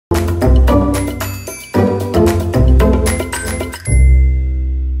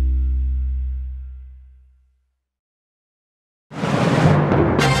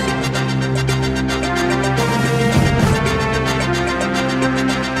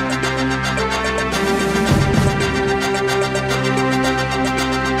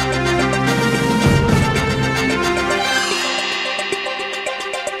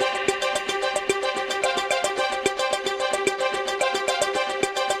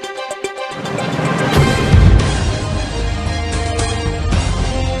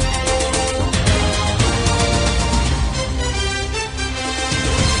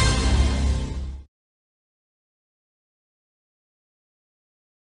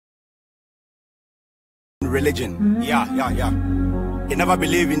Religion. Yeah. He never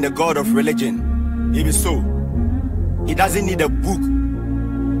believed in the God of religion. Even so, he doesn't need a book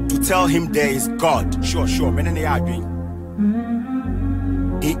to tell him there is God. Sure. He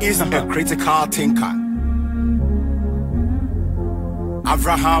is a critical thinker.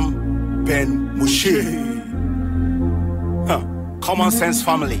 Abraham Ben Moshe. Common sense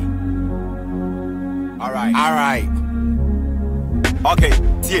family. All right. Okay,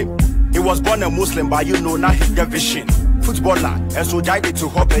 team. He was born a Muslim, but you know not his vision. Footballer, and so died to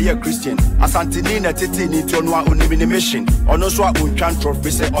hope a Christian. Asantinina Titini to no unimini mission. Or no so unchan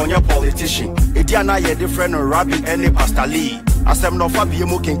trophy say on your politician. Idiana ye different rabbi any pastor Lee. Asem no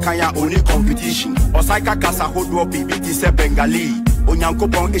Fabiemo can kanya only competition. Or Saika Kasa Hodo BBT se Bengali.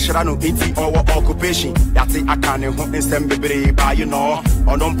 Onyankopon Ishrano inti or occupation. Yati Akane home in Sembebre, but you know.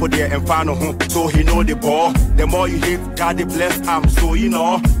 Or don't put there and find home, so he know the ball. The more you hate, God bless him, so you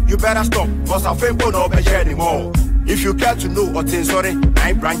know. You better stop, cause I think no be anymore. If you care to know what is sorry,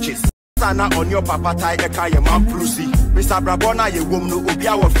 9 branches. Sana on your papa tie a kaya man prusi. Mr. Brabona, you won't know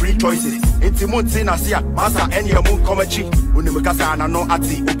our free choices. It's Muntina Sia, Massa, and your moon comachi. Unimukasana no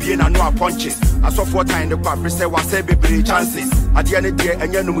ati, Ubiana no punches. As of what time the papa say was baby chances. At the end of the day,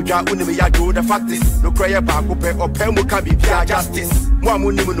 and Yanuja Unimia do the fact is no prayer back or Pemuka be justice.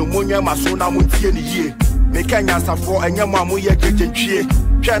 Mwamunimu Munya Masona Munti in the year. Me Kenya for and Yamamu Yakin Chie.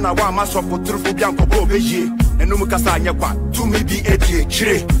 China wa maso for trufu bianco bobeji. And no Mukasanya to me be a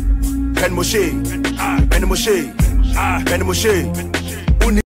chire. Ben Moshe, Ben Moshe, Ben Moshe,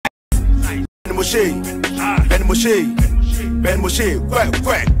 Ben Moshe, Ben Moshe, Ben Moshe,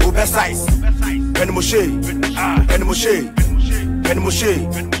 where, oversize. Ben Moshe, Ben Moshe, Ben Moshe,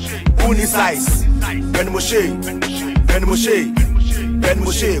 uni size. Ben Moshe, Ben Moshe, Ben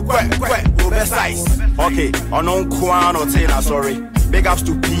Moshe, where, oversize. Okay, on Kwan or Taylor, sorry. Big ups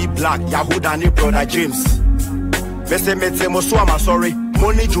to P Black, Yahoo Danny, brother James. Bese mete Moswama, sorry.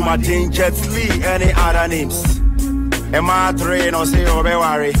 Money Jumadin, Jet Lee, any other names. Emma train or say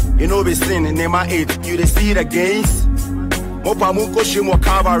worry. You know be seen in number 8. You see the gains. Mopa Muko Shimo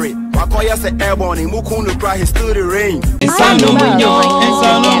Cavalry. Wakoya se airborne, Mukunu cry, he stood the rain. Insano Munyo,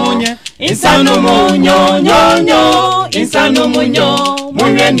 Insano Munyo,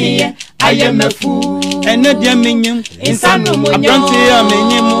 Mureni, I am a fool. And a dear minion, Insano Munyo,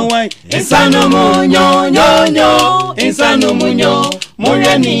 Insano Munyo, Insano Munyo,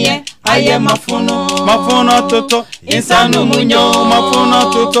 Mureni, I am a fono, Mafono Toto, Insano Munyo,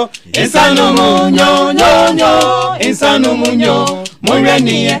 Mafono Toto, Insano Munyo,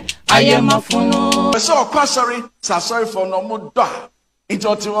 Mureni, I am a fono. So, sorry for no more dog. It's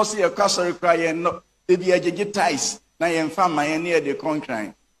what you see a cursory crying, no, the edge ties, na yen fama near the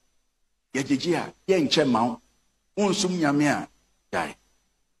contract. Yajia, yen chemount, unsum yamia, die.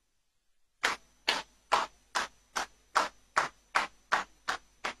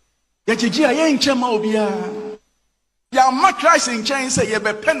 Yajia, yen chemobia. Ya ma Christ in chain say ye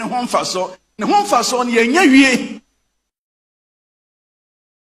be pen home for so, the home for so yen ye.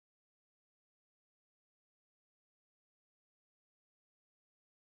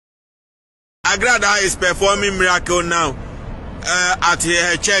 Agrada is performing miracle now at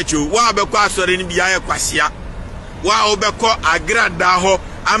her church. Wa be kwa sori ni biya kwasia. Wa obeko Agrada ho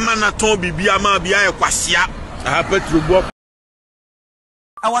amana ton bibia ma biya kwasia. Aha petrubo.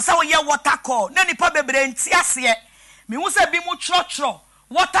 Awasa wo ye water call. Na nipa bebre nti ase. Me hu se bi mu chro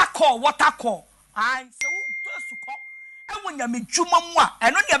water call. Ai se wo to suko. E wonya me dwuma mu a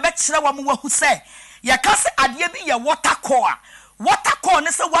eno ne be kire wa mu wa hu se. Ye ka se ade bi ye water call a. Water call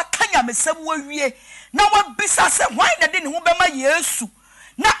ne se wakanya mesem wawie na wabisa se hwan na de ne ho bema Yesu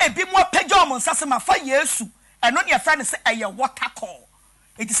na ebi mu apagya omo nsase ma fa Yesu eno ne fa ne se eye water call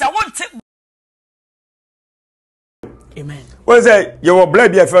it is I want amen. When say you will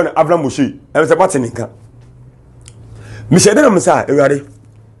blame your friend Abraham Mushi and say what nka me say dem say eware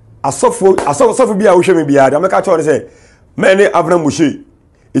asofo bia wo hwe me bia da me ka cho say many Abraham Mushi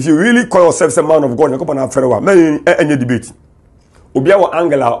if you really call yourself a man of God you come na afere wa me any debate Obia wa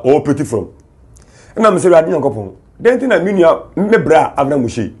angela or pretty from. And I'm saying, I didn't go. Then I mean, me bra Avna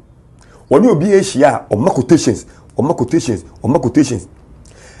Mushi. When you be a share or my quotations. And I'm going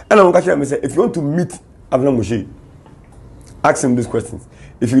to say, if you want to meet Avna Mushi, ask him these questions.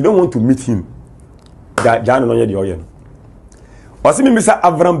 If you don't want to meet him, that Jan on the Orient. Or see me, Mr.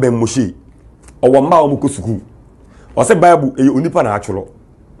 Avram Ben Mushi, or Wama Mukusuku, or say Bible, a unipan actual.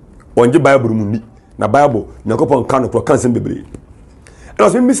 onje Bible mu ni na Bible Nyankopɔn kan no pro kan sem bebre. And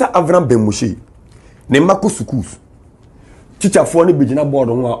also Mr. Avram Bemushi ne mako schools. Teacher for ni bigina board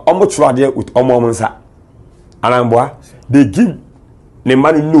ho a omo tro ade with omo nsa. Anamboa they give ne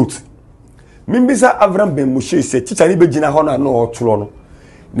money note. Mr. Avram Bemushi say teacher ni bigina ho na no tro no.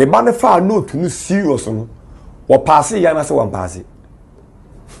 Ne ba ne fa note no serious no. Wo pass ya na say wan pass.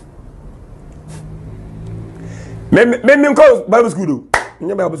 Me ko Bible school do.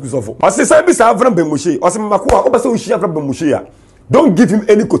 Nya Bible school so for. O say Mr. Avram Bemushi, o say mako a o be say o shi Avram Bemushi a. Don't give him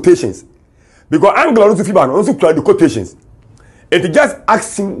any quotations. Because Anglo also feel also clear the quotations. It just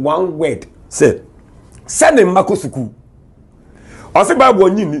ask him one word. Say, send him Mako Suku. I say Bible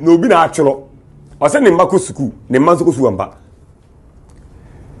no be na actual. I send him Mako Suku, ne mansuku suamba.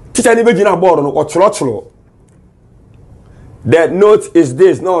 Teacher ni beji na board no ocholo. The note is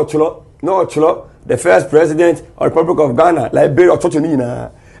this, no ocholo. The first president of the Republic of Ghana, Liberia, ocholo ni na.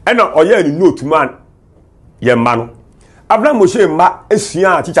 And oye ni note man. Ye mano. Abraham Moshe ma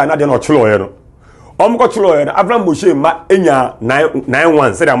esua teacher na de no cholo ye no. Omko cholo ye na Abraham Moshe ma enya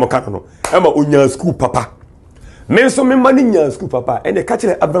 91 say am kan no. E ma onya school papa. Me so me ma ni nya school papa. E de ka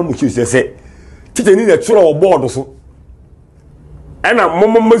kire Abraham Moshe say teacher ni de cholo board so. E na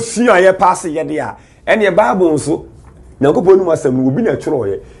mo sua ye pass ye de a. E ne Bible so. Nyankopon nu asem no obi na cholo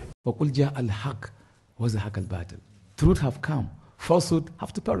ye. وقل جاء الحق وزهق الباطل. Truth have come. Falsehood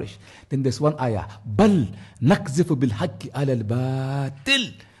have to perish. Then there's one ayah. بل نقذف بالحق على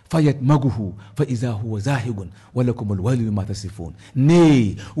الباطل فيدمغه فإذا هو زاهق ولكم الويل مما تصفون.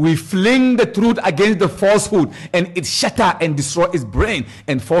 Nay, we fling the truth against the falsehood and it shatter and destroy its brain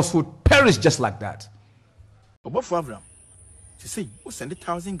and falsehood perish just like that. Obo for Abraham. She say, "We send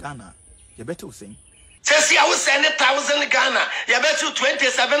 1,000 Ghana. You better sing." Say, I will send 1,000 Ghana. You better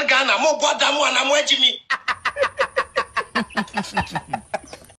 27 Ghana. More bother more and more Jimmy.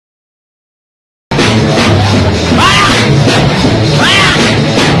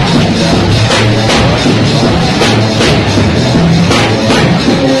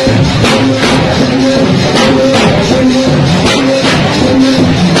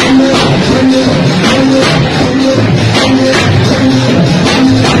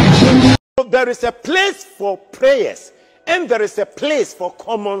 There is a place for prayers and there is a place for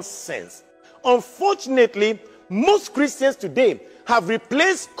common sense. Unfortunately, most Christians today have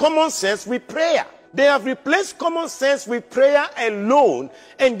replaced common sense with prayer. They have replaced common sense with prayer alone,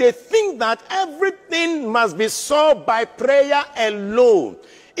 and they think that everything must be solved by prayer alone.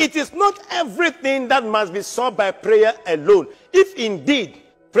 It is not everything that must be solved by prayer alone. If indeed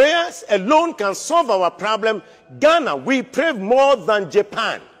prayers alone can solve our problem, Ghana, we pray more than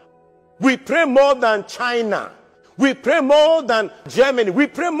Japan. We pray more than China. We pray more than Germany. We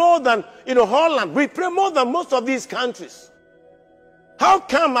pray more than Holland. We pray more than most of these countries. How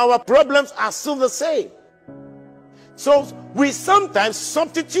come our problems are still the same? So we sometimes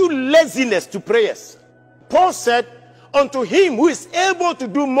substitute laziness to prayers. Paul said, unto him who is able to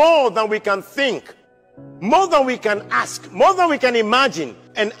do more than we can think, more than we can ask, more than we can imagine,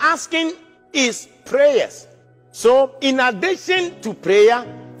 and asking is prayers. So in addition to prayer,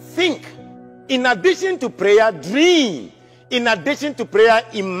 think. In addition to prayer, dream. In addition to prayer,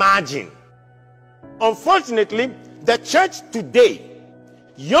 imagine. Unfortunately, the church today,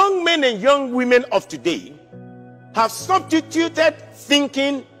 young men and young women of today, have substituted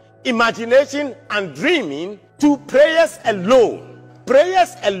thinking, imagination, and dreaming to prayers alone.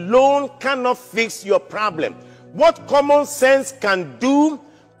 Prayers alone cannot fix your problem. What common sense can do,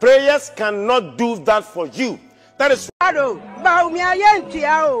 prayers cannot do that for you. That is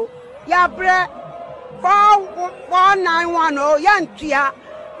ya bre 4190 ya ntua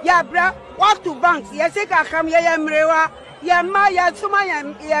ya bre what to banks ya sika kam ya mrewa ya ma ya suma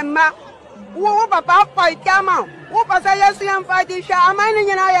ya ma wo papa pa itama wo pasa ya su ya mfati sha amani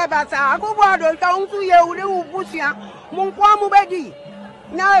nyina ya basa agogo ado ka unsu ye ure wo busia mun kwa mu bedi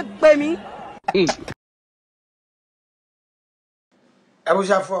na gbemi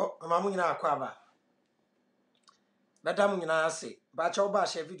Abujafo mamu nyina akwa ba beta mu nyina ase ba cha oba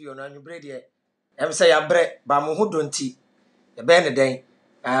share video na anwubre de em say ya bre ba mu hodonti e be ne den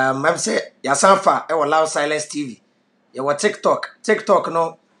em say ya sanfa e wo Loud Silence TV ye wo TikTok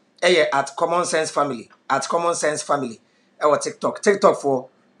no e at Common Sense Family e wo TikTok for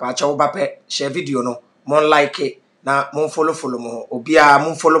ba cha oba pe share video no mon like it na mon follow mo obia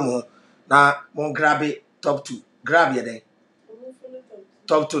mon follow mo na mon grab it top 2 grab ye den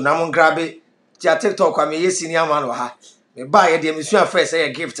top 2 na mon grab it tia TikTok kwa me yesi ni ama no ha me buy ye dem sua first say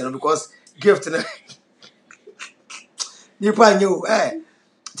a gift no because gift no ni pa nyu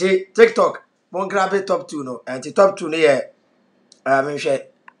TikTok mon grab it top 2 no and top 2 no ye me hwe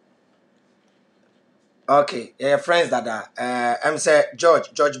Okay, yeah, friends dada. I'm say George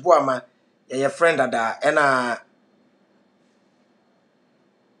Buama, yeah, friend dada, and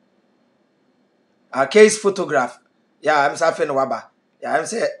a case photograph. Yeah, I'm saying waba. Yeah, I'm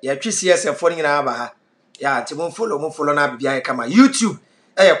say yeah, CSF phone in aba. Yeah, ti follow na bibia kama YouTube.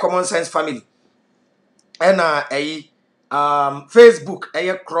 Common Sense Family. And Facebook,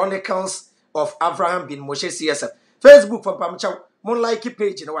 Chronicles of Abraham bin Moshe CSF. Facebook for Pamcha, mon like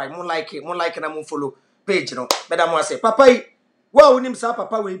page, you know why, mon like na mon follow page, you know. Madam was say, Papa, wow, him sa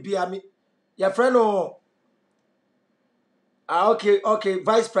Papa will be a me. Your friend, okay,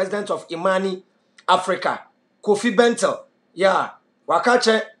 Vice President of Imani Africa, Kofi Bentel, yeah,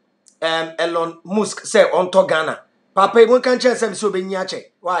 Wakache, Elon Musk say on to Ghana. Papa, one can't chance him so be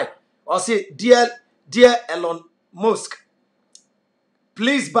nyache. Why? Or say, dear Elon Musk,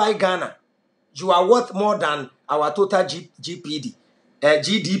 please buy Ghana. You are worth more than our total GDP. So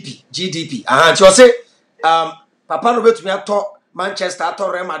I say, Papa no bet me ato Manchester, ato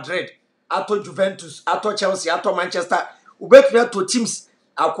Real Madrid, ato Juventus, ato Chelsea, ato Manchester. Ubet me ato teams.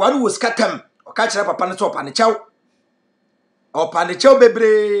 Akwanu was katam. Okachira Papa no to opanichao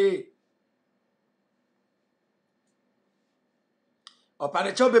bebre.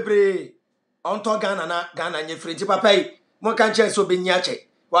 Opanichao bebre. Onto Ghana nye free. Papa yi mo kan chance so be nyache.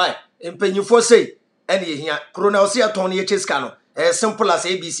 Why? Empenyufo say ene hia chrono se aton ne cheska no. Simple as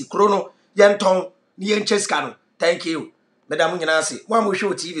ABC chrono yenton ne yen cheska no. Thank you. Madam nyina ase. Mo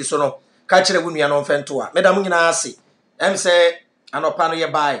amhwe TV so no. Ka kire wo nua no mfento a. Madam nyina ase. Em say anopa no ye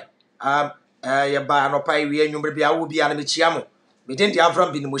buy. Ye buy anopa wi anwumre bia wo bia na me chia mo. Me den dia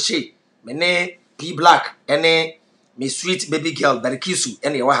Avram bin Moshe. Me ne P Black ene me sweet baby girl Barikisu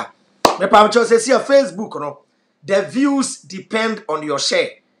ene wa ha. Me pa mcho say see Facebook no. The views depend on your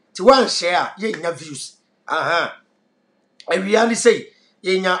share. Ti one share ye nya views. We only say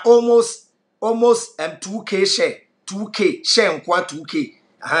ye nya almost 2k share. 2k share nkwa 2k.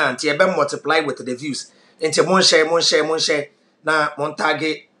 Ti e be multiply with the views. Enti mon share na mon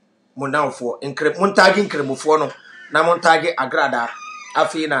tag mon downfo mon tag inkremofo no na mon tag agrada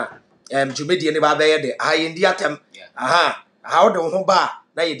afi na jumedie ne ba be ye de ndi atem. How do ho ba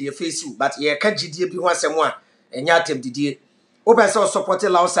na ye de face you but ye ka gidie bi ho asem a enya atem didie. Open support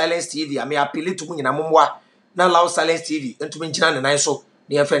Loud Silence TV. I may appeal to me na mumwa na Loud Silence TV. Into me jina na naiso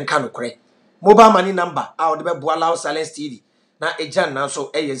ni friend kanu kre. Mobile money number out the bebo Loud Silence TV. Na ejan na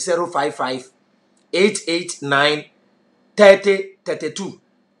so 055 889 3032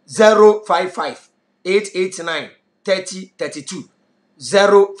 055 889 3032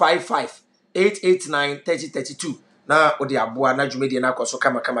 055 889 3032 na odi aboa na dwumedi na akoso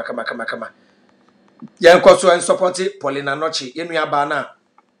kama Yankoso and support Paulina Nochi, Yenua Bana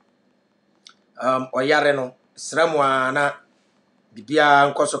Oyare no, Sramwa na Bibia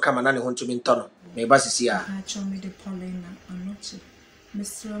and Koso Kamanani Huntu Mintono, may Basia. I told me the Paulina Nochi,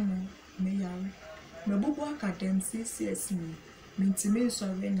 Miss Ramo, Mayari, Mabubu Academ, CCS me, Mintimin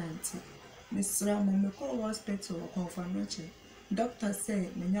Sovereignty, Miss Ramo, Mako Hospital or Confanoche. Doctor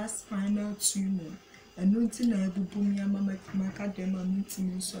said, Menya spinal tumor, and Nuntina Bubumia Macadema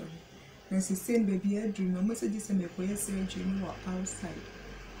Mintimin sorry. And she said, baby, I dream. I must say, I'm a surgery outside.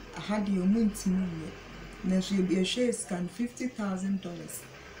 I had your moon to me. Now she'll be a share scan $50,000.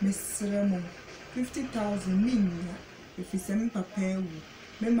 Miss Ramon, 50,000 mean if it's a papa.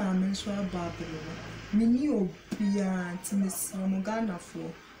 Me mamma swa Barbara. Me knew Pia to Miss Ramogana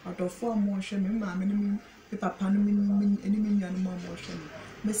for out of 4 motion. Me mamma, the papa, any million more motion.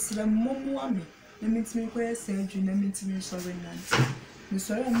 Miss Ramon, me. Let me to me surgery. Let me to me sorry, Nancy.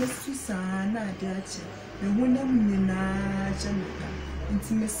 Sorry, Miss Susana, Diache, the woman na Jamaica,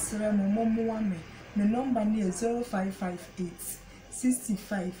 into Miss Ramon, the number near 0558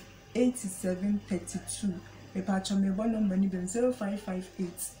 65 87 32. The patch on the one number near 0558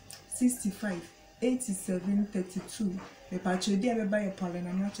 65 87 32. The patch of the by a pollen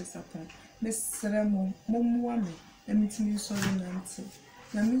and not just upon Miss Ramon, Momuame, and meet me sorry, Nancy.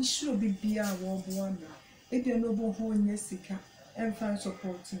 Now, me sure be a war woman. If you're noble home, Jessica. And fan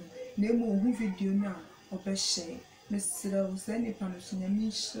supporting. Name who video now or best share. Mr. Send Panus and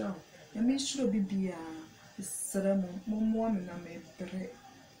Misha. And Misha be a ceremony. Mom woman, I may break.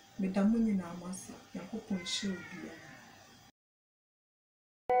 Madame Munamas, Yakopo should be.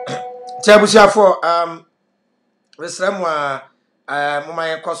 Tabusha for Resramwa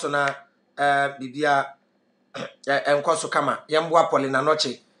Mumaya Kosona Bibia and Koso Kama, Yambua Polina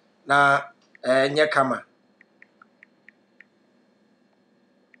Noche na Nyakama.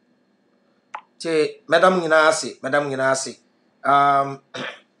 Madam Yinasi, I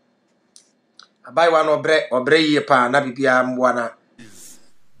buy one or bre ye pa, Nabibia Mwana.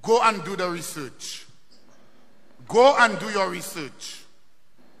 Go and do the research. Go and do your research.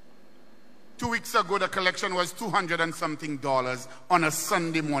 2 weeks ago, the collection was $200 and something on a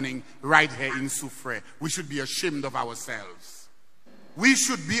Sunday morning right here in Soufrière. We should be ashamed of ourselves. We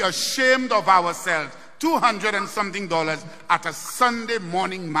should be ashamed of ourselves. $200 and something at a Sunday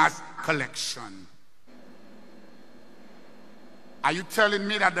morning mass collection. Are you telling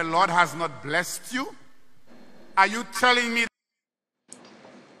me that the Lord has not blessed you? Are you telling me?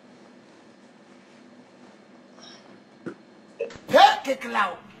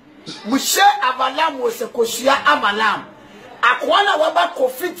 Mushe Avalam was a Koshia Avalam. Akwana waba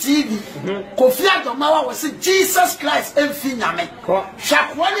Kofi TV. Kofi Adomawa was a Jesus Christ and Finame.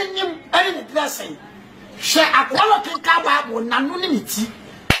 Shakwani nim any blessing. She Aquala Kaba will nanunimity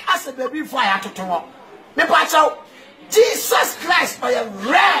as a baby fire to tomorrow. Me patch out Jesus Christ by a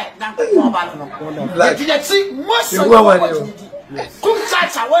rare than the like you see most of the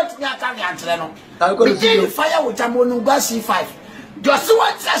Kumchacha went near Tanya. Begin fire with Jamonuga C5. Just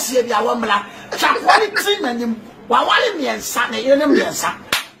what says here, the Awamla, Chakwani and him, Wawali and San, enemy and San,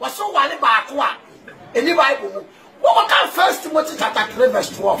 was so wally by Aqua. Any Bible, what can first Timothy attack Rivers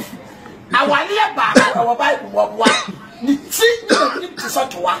 12? Now, while you're back, our Bible, what the thing to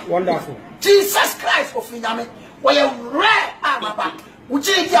such one. Wonderful. Jesus Christ of Finame, where you rare Ababa, which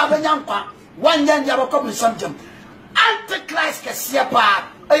is Yabayampa, 1 year Yabakom something. Antichrist Cassiapa,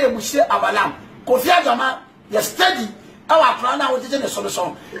 I am Monsieur Avalam, Kofiagama, your study. Our plan now is in the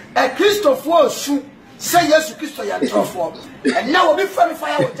solution. A Christopher shoe say yes to Christo and for. And now we friendly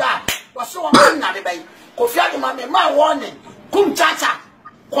fire with that. Was so a man at the bay. Kofiagama, my warning. Kum Chacha.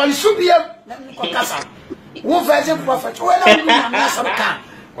 Qualisubia, Kokasa. Who version prophet? Well, I'm not some can.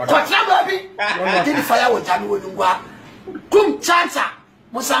 Quatrababi did fire with Januwa. Kum Chacha.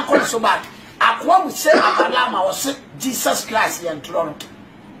 Musan Qualisobat. Aqua would say Abalama was Jesus Christ and Toronto.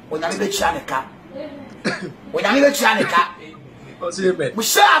 When I bet Chanica. When I get Chanica, we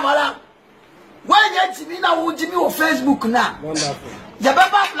say, Amala, why get me now? Would you on Facebook now? Wonderful. The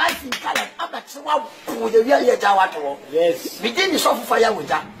Baba life in color, I'm at some with the real Jawato. Yes, we didn't suffer fire with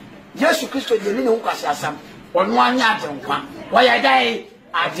that. Yes, you Christo, the Mino Casasam, on 1 yard. Why I die?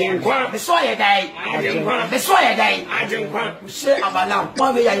 I didn't want the soil day. I didn't want the soil day. I didn't want to say Amala,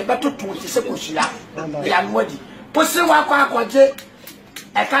 one way I better to Sepushia, the young body. Pussy Waka,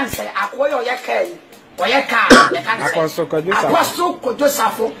 I can't say, I call your Yaka. Apostle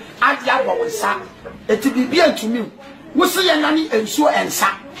Kodosafo Adia Wasa. It will be bien to me. Musi Yanani and so and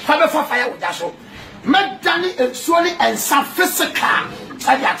sa. Have for fire with us. Make Danny and Soli and some physical.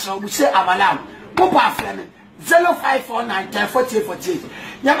 Adiato, we say Avalam. Popa Fleming 0549 1048.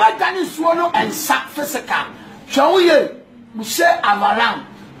 Yama Danny Swallow and sa physical. Shall we say Avalam?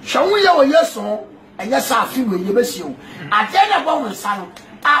 Shall we your yes and yes, I feel with you. I did a bone son.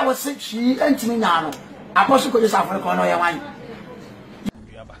 I was sick, she and me now. Apostle could just have a corner.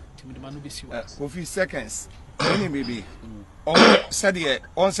 For few seconds, any maybe. Said ye,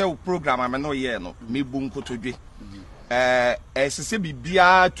 on sale program, I'm no year, no, me boom put to be. As a sabi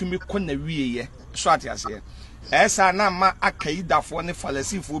bia to me corner we, short as here. As I now ma akaida for any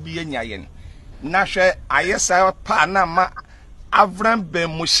fallacy for be in yayen. Nasha, I yes, I panama Avram Ben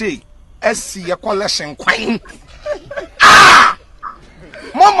Moshe, SC a collection quine.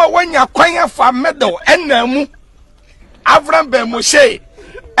 Mama, when you're crying for medal and Namu Avram Ben Moshe,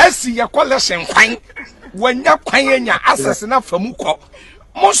 SC a collection quine. When you're crying your assassin up from Muko,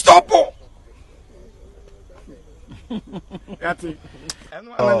 most opo.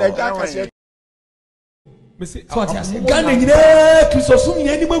 Ghana nyinaa Kristosom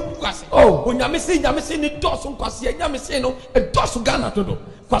nyinaa ni makwase oh onyamese ni doso kwase onyamese no doso Ghana todo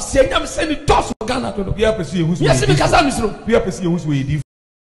kwase onyamese ni doso Ghana todo bia pese yehusu yes me kasa misro bia pese yehusu yedi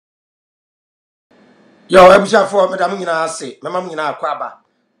yo ebuja for madam nyinaa ase mama nyinaa akwaba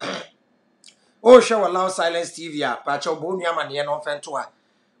oh show allow silence TV a pa cha obo nua mane no fento a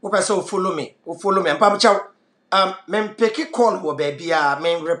wo pese o follow me mpa cha mempeki call wo ba bia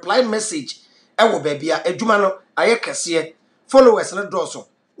men reply message ewo babia adwuma no aye kese followers no doso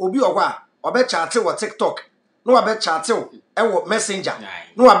obi oho a obe chat wo TikTok no obe chat ewo Messenger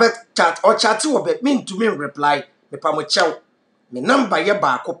no obe chat o chat wo be me to me reply me pa mo chew me number ye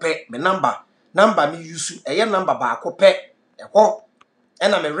ba akopɛ me number me use eye number ba akopɛ eho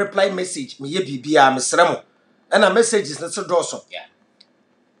ena me reply message me ye bibia me sremo ena messages no so doso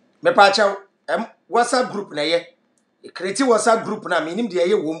me pa chew WhatsApp group na ye create WhatsApp group na minim de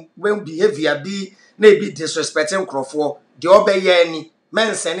ye when behavior be na be disrespecting crofo de obeye ani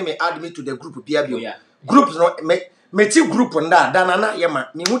men send me add me to the group bia bio group no me ti group nda danana ye ma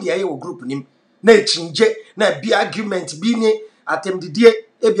me hu de ye wo group nim na chinje na bi argument bi ni atem didie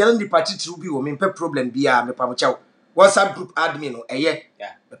e bia ndi party true bi wo me pe problem bia me pamocha WhatsApp group admin no eye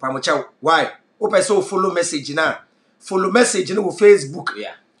me pamocha why o pese o follow message na follow message no Facebook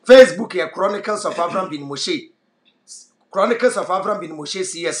Facebook ya Chronicles of Abraham bin Moshe Chronicles of Abraham bin Moshe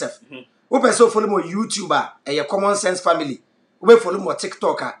CSF o pese o follow mo YouTuber eye Common Sense Family o be follow mo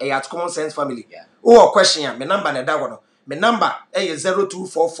TikToker eye at Common Sense Family o question ya me number na da wono me number eye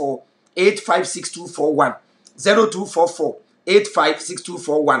 0244 856241 0244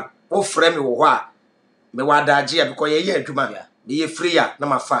 856241 o frame wo ho a me wadaje ya because ye adwuma me ye free ya na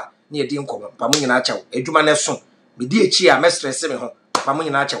mafa na ye di nkomo pa mo nyina achew adwuma ne so me di echi a me stress me ho pa mo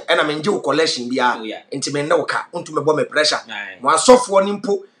nyina achew e na me nje wo collection bia enti me ne wo ka untu me bo me pressure mo asofo ni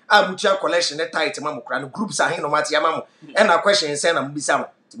mpo a mutua collection ne tight ma mo kra no groups ahen no mate ya ma mo e na question say na mo bisa mo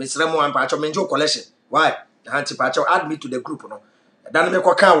ti me sere mo an pa achew me nje wo collection why anti pa achew add me to the group no dan me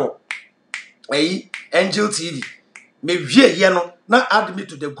ko kan wo Angel TV me wie ye no na add me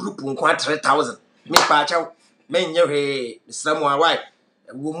to the group nko 3000 me pa achew me nye he sere mo why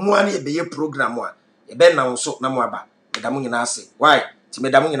wo mu an e be ye program a e be na so na mo aba medam nyina ase why ti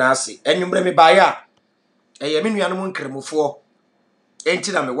medam nyina ase enwumre me ba ya ye me nuanom nkremofo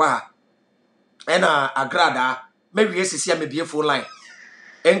enti na me wa e na agrada me wie sisi a me bie phone line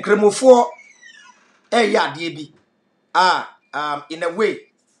nkremofo ya de bi in a way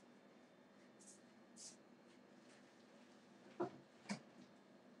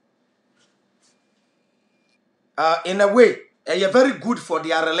very good for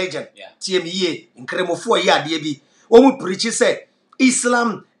their religion. TME, in Kremofo, de when we preach, say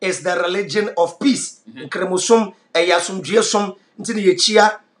Islam is the religion of peace. In Kremosum, Yasum Jesum, Intini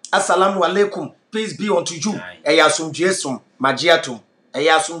Yechia, Assalamu alaikum, peace be unto you. Yasum Jesum, Magiatum,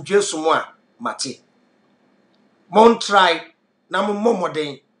 Yasum Jesumwa, Mati. Mon try, Namu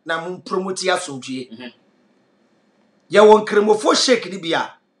Momodin, Namu Promotia Sumji. Yawon Kremofo Sheikh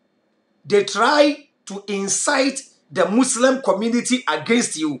Libya. They try to incite the Muslim community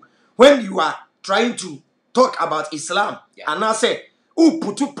against you when you are trying to talk about Islam. And I say, who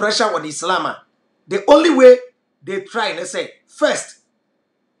put pressure on Islam? The only way they try, they say, first,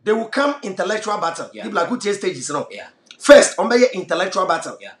 they will come intellectual battle. People are good stages, you know. First, on the intellectual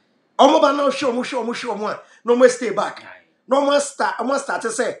battle. No more stay back. No more start to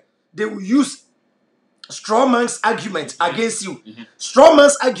say, they will use straw man's argument against you. Straw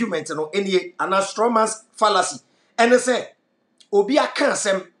man's argument, you know, any and straw man's fallacy. And they say, Obia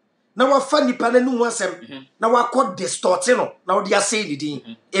cansem, now a funny panel wasem, now I caught distorting, now they are saying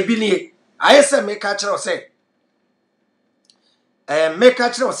it. Ebini, I say, make a child say, make a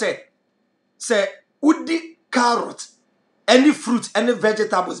child say, would the carrot, any fruit, any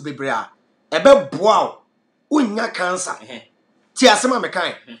vegetables be brea, ebe wow, unya cancer. Tiasema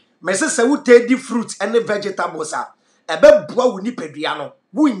mekai. Me say we take the fruits and the vegetables are ebe boa we ni pedua no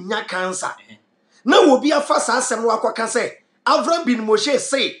we nya cancer na wo bi afa sa asem wa kwa say Abraham bin Moshe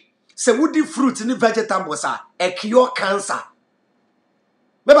say we the fruits and the vegetables are e cure cancer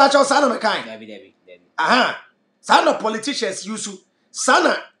me ba cha sa na me kan aha sa na politicians use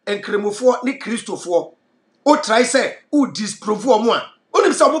sana enkremofo ni Christofo o try say o disprove omo a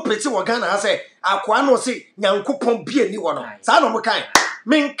onim say omo peti wo Ghana ha say akwa no say nyankopon bie ni wo no sa na mo kan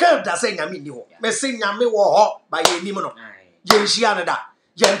men kan da say nyame ni ho me say nyame wo ho ba ye nim no ye nhia ne da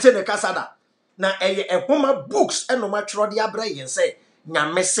ye nte ne kasa da na eye ehoma books eno ma twro de abra ye say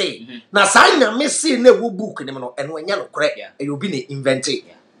nyame say na sa nyame say na wo book nim no eno anya no kore e obi ne invent ye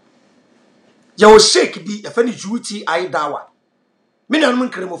o shake bi e fa ni UTI dawa me na no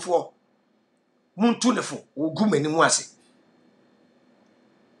nkremofo muntu ne fo wo gu mani mu ase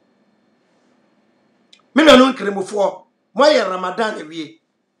me na no nkremofo moye Ramadan ewie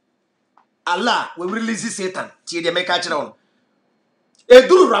Allah will release Satan till they make a channel.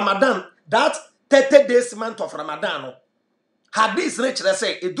 Eduru Ramadan, that 30 days month of Ramadan. Hadith rich they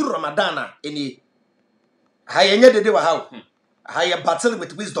say Eduru Ramadan any hayenya de wa how haya battle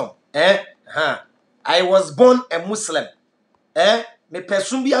with wisdom. I was born a Muslim. Me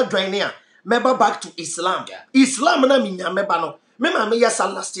person bi adwan ne a meba back to Islam. Islam na minya meba no. Me ma me ya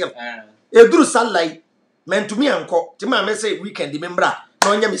sallah still. Eduru sallah mentumi anko ti ma me say weekend membra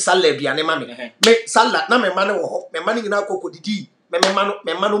no nya mi sallah aduane ma me sallah na me ma ne wo ho me ma ne nyina akoko didi me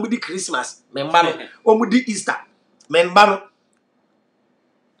ma no mu di Christmas me ma no o mu di Easter me ma no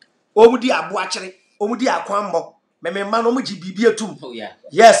o mu di aboakere o mu di akwambo me ma no mu ji bibi atum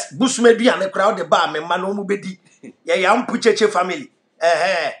yes busuma aduane kra o de ba me ma no mu bedi ye ya mpu cheche family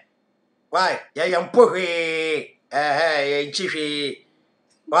why ye ya mpo hwe ye nchi hwe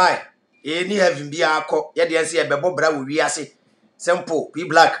why ni heaven bia akọ ye de nse ye bebo bra wo wi ase simple P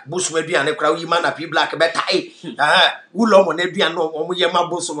black busu aduane kra wi mana P black betai wulo mo na aduane omo ye ma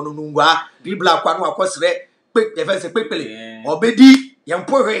busu mo nungwa P black kwa no akosre pe defense pepele obedi ye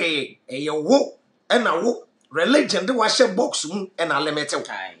mpo hwe ye wo na wo religion de wa she box mu na limit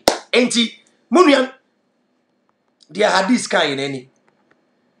enti munuan dia hadith kan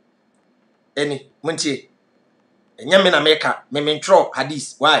eni muntie enya me na meka me mentro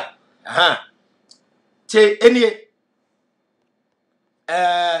hadith why che eni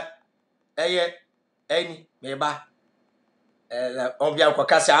eni meba obia kwa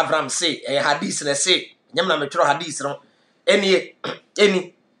kasi Abraham say hadith na say enya me na mentro hadith no eni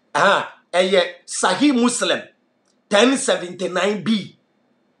Sahih Muslim 1079b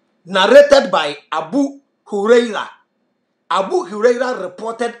narrated by Abu Huraira. Abu Huraira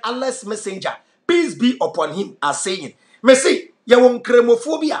reported Allah's messenger, peace be upon him, as saying, Messi, ya won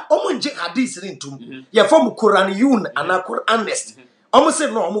cremophobia, omunje hadith rintum, ya form Quraniyun and a Quranist. Almost say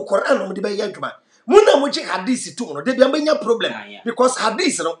no, mu Quran no de be yaduma. Muna munje hadith tu no, de be amenya problem because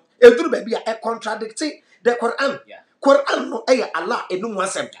hadith no, eduru baby e contradict the Quran. Quran no Allah enum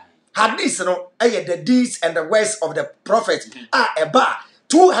wasem. Hadith no the deeds and the words of the prophet eba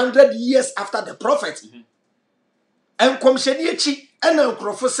 200 years after the prophet. And commissioni echi ena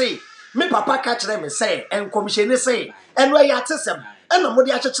nkrofo say me papa ka kire me say and commissioni say and where ya tesem ena mo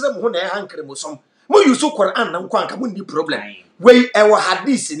de akekere mo ho na e hankere mo som mo use Quran na nko anka mo ndi problem we e wo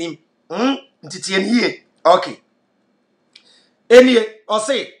hadith ni ntitie ni ye okay eni o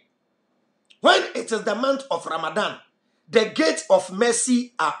say when it is the month of Ramadan the gates of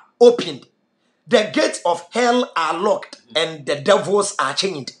mercy are opened, the gates of hell are locked, and the devils are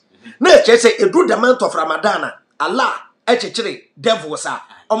chained. Now, say it do the month of Ramadan. Allah, devils are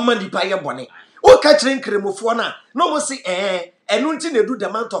on money by your bonnet. O catching cremofona, no more see and until they do the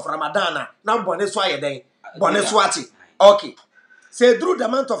month of Ramadan. Now, Boneswaya day, Boneswati. Okay, say through the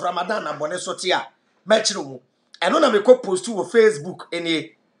month of Ramadan, Bonesotia, Metro, and on a post to Facebook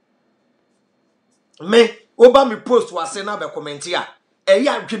any me. Oba mi post was send up a comment here.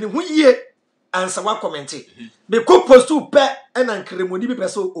 Ya dwene hu ye answer wa comment. Me ko post to pe and ankremoni bi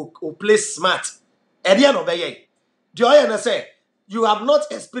person o play smart. E dia no be ye. The oya say you have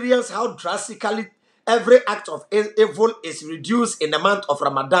not experienced how drastically every act of evil is reduced in the month of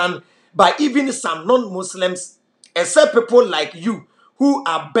Ramadan by even some non-Muslims, except people like you who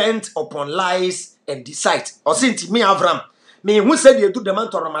are bent upon lies and deceit. Or since me Avram, me who said you do the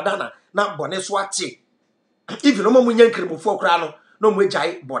month of Ramadan na boneswati. If you no more munyan kremofo kra no mo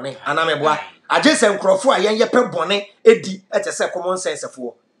jai bone anameboa agese nkrofo a yen yepe bone edi etese common sense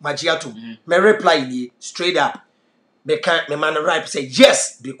fo magiatum me reply ni straight up me man right say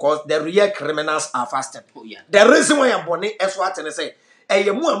yes because the real criminals are fasting. The reason why you bone eso atene say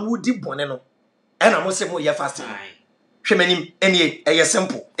eye mu amudi bone no e na mo say mo ye fasting hwemenim eni eye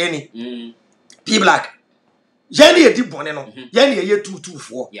simple eni P black yani edi bone no yani ye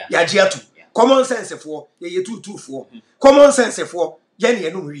 22 ya giatum common sense for ye 22 common sense for ye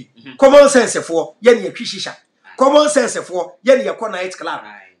no wi common sense for ye ne twishisha common sense for ye ne ko night club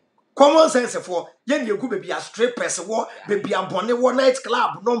common sense for ye ne gu baby a strippers wo baby a bone wo night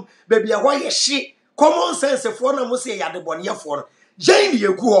club no baby a wo ye shi common sense for na mo say ya de bone ye for ye ne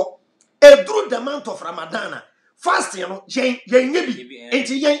gu ho e through the month of Ramadan fasting no ye nyebi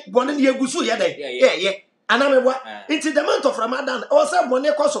enti ye bone ne gu so ye dey ye anamebwa enti the month of Ramadan o say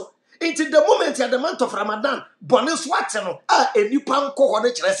bone koso. Into the moment at the month of Ramadan, bonus what no a new pan ko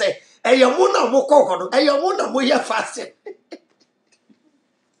ho kire say eyamuna mo ko ho no eyamuna mo ye fasting.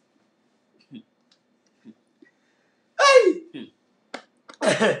 Hey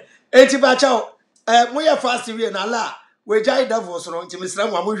enti ba chao mo ye fasting we na la we jai devils no enti misra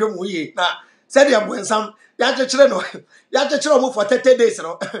mo hwe mo ye na said ya bonsam ya kire mo for 30 days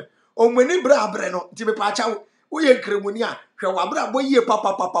no o mani bra no enti be pa chao uye kremoni a hwe wabra boye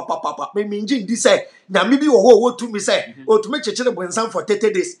papa me minjin di say nyame bi wo ho tumi say otumi chechire bonsam for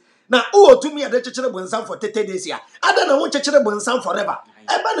 30 days na o otumi ade chechire bonsam for 30 days ya ada na wo chechire bonsam forever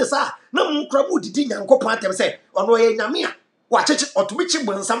e ba ne sa na mu kra mu didi nyankopon atem say ono ye nyame a wa cheche otumi chi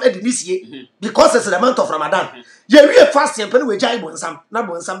bonsam ade nisie because it's the month of Ramadan ye we fasting pen we jai bonsam na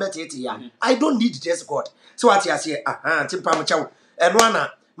bonsam betete ya I don't need this God so what you say timpa mo chew eno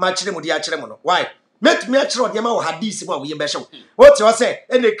ana ma chire mu di a chire mo no why met me achiro de ma wo hadisi mo we mbehye what you say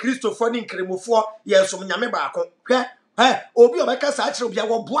ene Christopher ni nkremofo ye som nyame baako hwe obi obeka sa achiro bia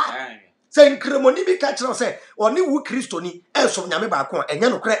wo boa se nkremoni bi ka chiro se oni wu Christoni som nyame baako enya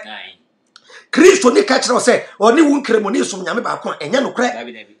no kre Christoni ka chiro se oni wu nkremoni som nyame baako enya no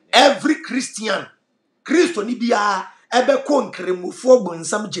kre every Christian Christoni bia ebe ko nkremofo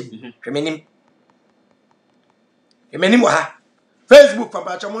gbonsam jem hwemenim wa ha Facebook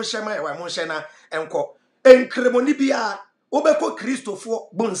papacho mo share my wa mo share na enko enkremoni bia obeko Kristofo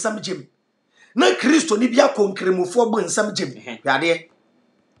bonsam gem na Kristo ni bia ko nkremofo bonsam gem yade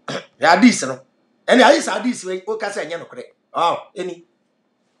yadis no ene ayis hadis we o ka say nya no kre eni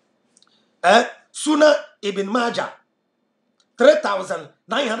Suna ibn Majah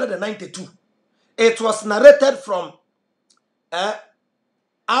 3992. It was narrated from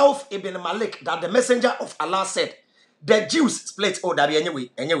Auf ibn Malik that the messenger of Allah said, the Jews split. Oh, that be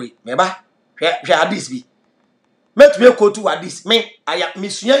anyway. Meba, share this be. Met me go to hadith. Me, I am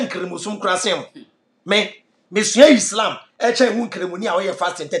Misuyan Kremusum Krasem. Me, Misuyan Islam. Eche un kremuni a we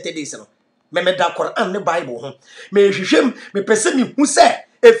fasting 30 days. Me da Quran ne Bible. Me hwehwem me pese me hu se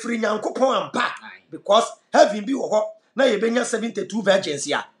efri nyankopon ampa because heaven bi wo ho na ye benya 72 virgins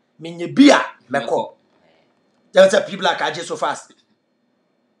ya menye bia meko. There are people like so fast.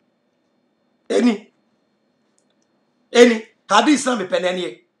 Any hadith na me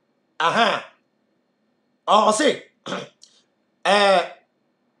penenie. Aha. Oh say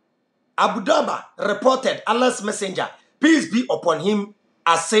Abu Daba reported Allah's messenger, peace be upon him,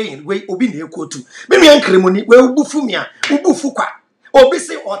 as saying, we obi ne ekotu. Me me ankremoni we ubufu mia, ubufu kwa. Obi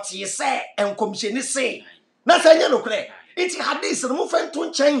say otie say enkomhyeni say. Na sanya no kre. Iti hadith no mo fa nto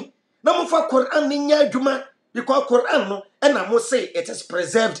nchen. Na mo fa Quran ni nya adwuma because Quran no and mo say it is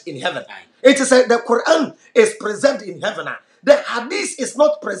preserved in heaven. It is the Quran is preserved in heaven. The hadith is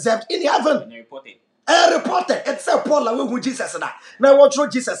not preserved in heaven. Reported. It's a Paul who Jesus na. Now what show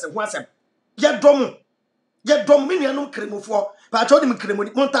Jesus once ye dom me no kremo for. But I told him kremo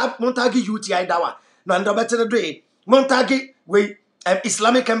montagi UTI dawa. Na ndo better do montagi we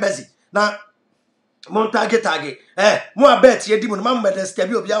Islamic embassy. Na montagi tagi. Mo abet ye di mo ma medeste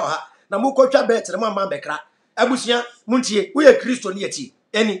bi obi ha. Na mo kwatwa bet na mo ma bekra. Abusia muntie we Christo ni ati.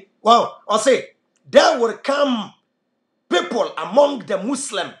 Any wow, I say there will come people among the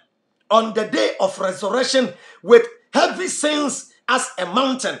Muslim on the day of resurrection with heavy sins as a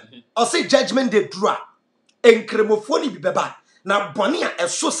mountain. Or say judgment day draw. Enkremofoni bibeba. Na boni a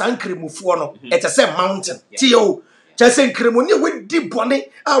so san kremofo no. It is a mountain. Tio. Just enkremoni we di boni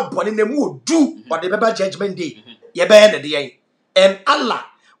a boni na mu do or the beba judgment day. Ye be na dey. And Allah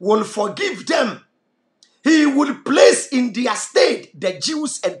will forgive them. He will place in their state the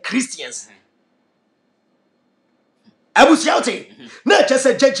Jews and Christians. I was shouting, not just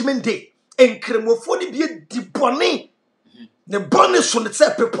a judgment day. And cremofoni be the bonny. The bonny son the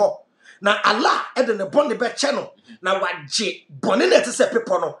set people. Now Allah and the bonny bed channel. Now what J bonny net set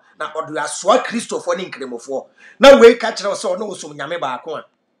people no. Now or do I swear Christopher in cremofo. Now we catch us or no some yame bakwan.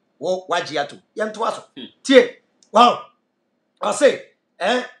 Oh, what Jiatu? Yantuaso. Tie. Wow. I'll say,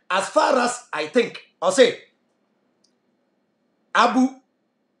 as far as I think, I'll say Abu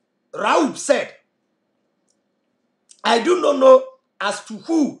Raub said, I do not know as to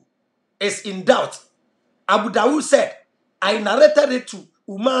who is in doubt. Abu Dawud said, I narrated it to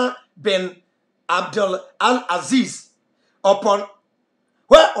Umar bin Abdul al-Aziz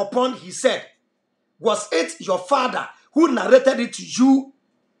whereupon he said, was it your father who narrated it to you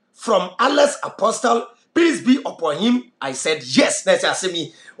from Allah's apostle? Peace be upon him. I said, yes. Let's ask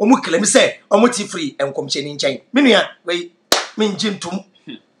me. Omu claim say, omu free and come chain in chain. Minia, we mean Jim Tum.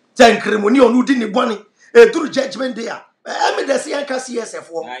 Tankremoni onu di ni boni. Through judgment day. I mean, the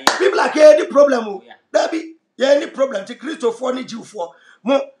CSF. People like any problem. There be any problem to Christopher ni Jew for.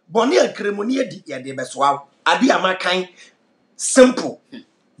 Mo boni and cremoni di ya de beswa. Adi amakan simple.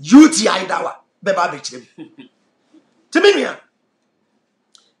 UTI dawa. Beba bechim. Timinia.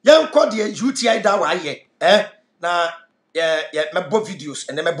 Young called the UTI dawa ye. Na mebo videos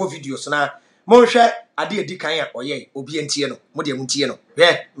and mebo videos na. Mo share adi edikanya oye obi entie no. Mo de muntie no.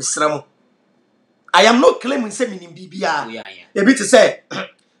 Misramu. I am not claiming say minim bibia. A bit to say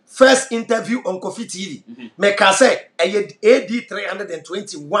first interview on Coffee TV. Me ka say AD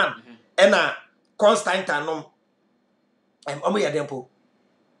 321 and Constantine nom. Omo ya dempo.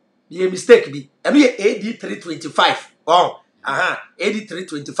 Be a mistake be. Am ye AD 325. Oh, AD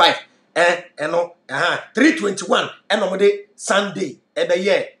 325. No, 321 and omo de Sunday ebe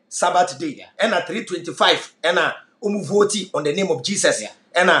ye Sabbath day. And 325 and omo voti on the name of Jesus.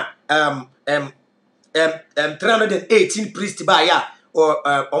 And 318 priest by ya or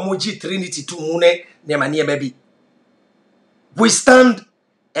Omoji Trinity to Mune Nemania baby. We stand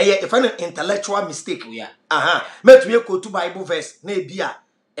if an intellectual mistake. Met me go to Bible verse nebia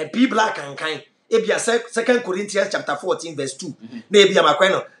a P black and kind. Ebia 2 Corinthians chapter 14 verse 2. Nebia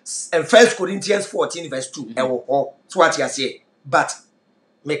Maqueno and 1 Corinthians 14 verse 2. Oh, it's what you say. But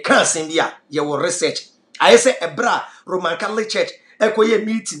me can't send ya you will research. I say a bra Roman Catholic Church. Ekoye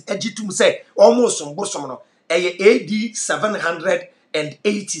meeting ejitum say almost some bosom no AD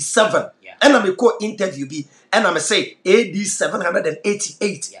 787. And I'm a co-interview be, and I'm say AD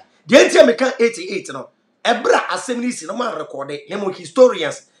 788. The entire meka 88 no. Ebra assemblies no man recorded. Nemo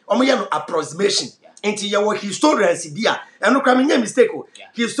historians. Omo approximation. Into your historians bia. And no crime mistake.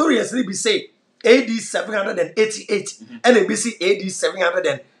 Historians will be say AD 788 and a BC AD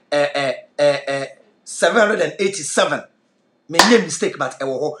 787. Many mistake, but I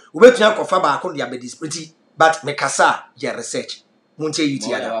will wait to confirm back on the abedis pretty, but Mekasa, your research. Munche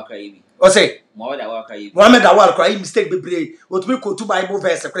Yitiana. Or say, Mohammed Awal cry mistake be brave, what we could to Bible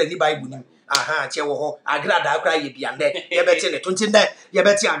verse, a credit Bible. Aha, Chewo, Agrada cry ye beyond there, ye better 20 there, ye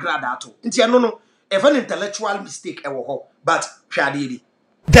better Agrada too. Intiano, if an intellectual mistake, but Shadi.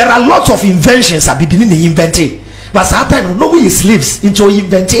 There are lots of inventions at the beginning of inventing, but sometimes nobody slaves into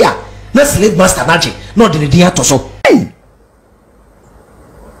inventor. Not slave master magic, not the idea to so.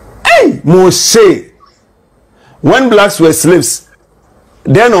 Moshe, when blacks were slaves,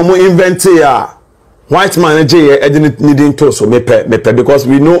 then no more invented white man didn't need to so because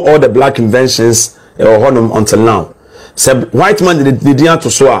we know all the black inventions until now. So white man didn't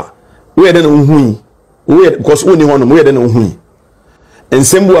to so we didn't because only one we didn't and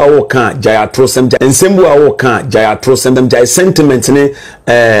sembu awo kan jaya trosem and sembu awo kan jaya trosem them jaya sentiment ne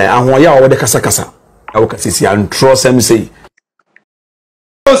ahoya awo de kasa awo kasisi an trosem say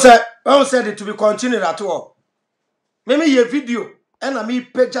I said it to be continued at all. Maybe a video and I mean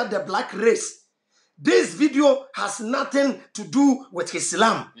picture the black race. This video has nothing to do with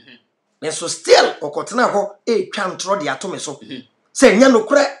Islam. And so still Okotina a can throw the atom so. Say no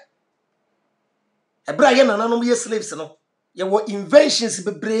cre a Brian and anomaly slaves no. There were inventions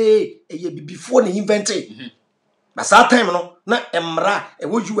before they invented. But that time no na emra e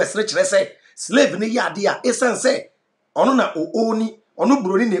wo US rich say slave ni yadia esan say ono na oni ono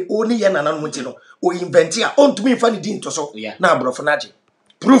broni ne oni ye nana no nti no o invent a ontumi fa ne din to so na abrofo na age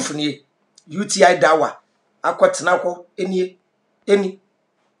proof ni UTI dawa akwatena ko any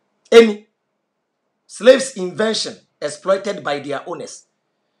slaves invention exploited by their owners.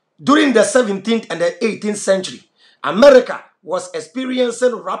 During the 17th and the 18th century, America was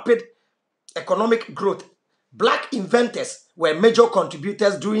experiencing rapid economic growth. Black inventors were major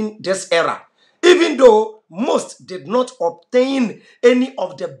contributors during this era, even though most did not obtain any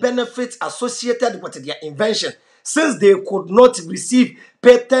of the benefits associated with their invention, since they could not receive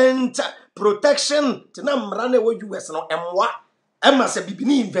patent protection. Tinamrane wo US no emwa emma se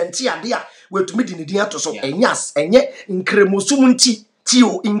bibini inventi ade a wetumi di ne dia to so enyas enye nkremosumunti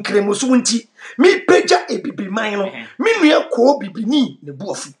tio nkremosumunti mi peja ebibiman no mi nua ko bibini ne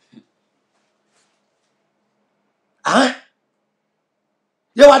buafu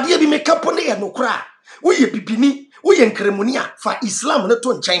ya wade bi mekapo ne ye nokra wo ye bibini wo ye nkremonia fa Islam ne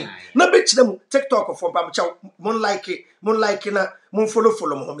to nchen na be kire mu TikTok for bamcha mon like na mon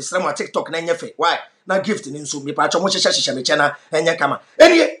follow mo misra mu TikTok na nyefe why na gift ni nso mi pa cho mo hyehyɛ me chena enya kama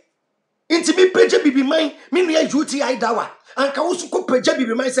enie inti mi peja bibiman mi nua UTI dawa anka wo suko peja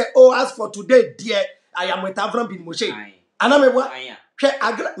bibiman say oh as for today dear I am with Avram bin Moshe anamebwa hwe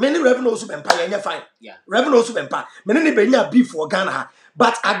agra many revenue so bempa ye fine revenue so bempa many ne benya beef for Ghana ha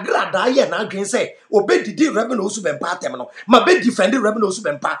but agra da ye na adwen say obedidi revenue so bempa atem no ma be defend revenue so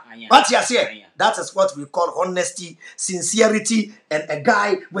bempa what you say that is what we call honesty, sincerity, and a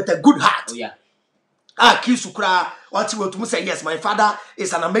guy with a good heart. Kisukra what you to say yes my father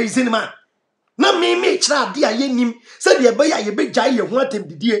is an amazing man. Na me chra dia ye nim say de be ya ye be jai ye ho atem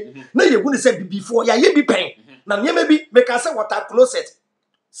didie na ye hu ne say before ya ye bi pen na nyema bi make say water closet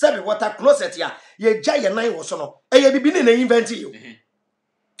say water closet ya ye jai ye nan wo so no e ye bibi ne na invent you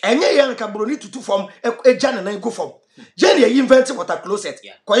enye ye nka broni tutu form e ja ne nan go form je ne ye invent water closet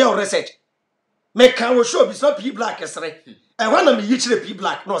ko ye research make can we show be so p black esre e wa na me yi chire p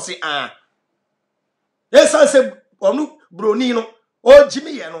black no say yes I say onu broni no o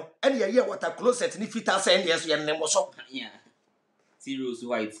Jimmy ye no and ye water closet ni fita say and yes ye nemo so T rose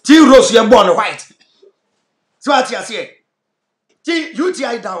white ye born white so what you say ti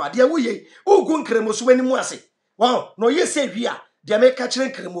UTI dawa de wo ye ogu nkremoso wani mu ase wow no ye say wi a de make kire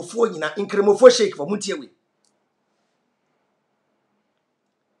nkremofo nyina nkremofo shake for muntie we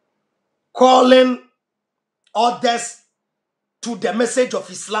calling others to the message of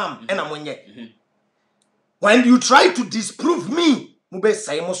Islam and amonye when you try to disprove me mube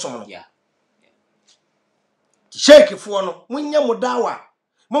say mo so shake for no munya mo dawa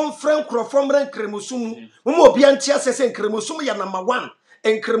mon friend krofom ran kremosum mo obi antia sese kremosum ya number 1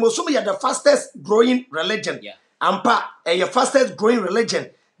 and kremosum ya the fastest growing religion ampa your fastest growing religion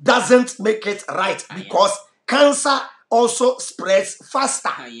doesn't make it right because cancer also spreads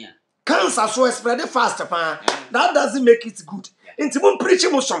faster Cancer so spread fast that doesn't make it good. Inti mo preach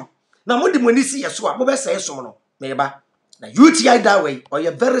mo som na mo di mo ni si yeso a mo be say som no me ba na UTI that way or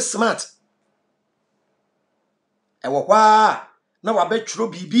you very smart e wo kwa na wa be twro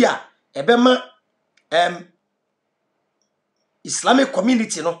bibia e be ma Islamic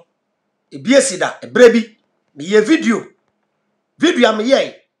community no e biesida e brebi me ye video am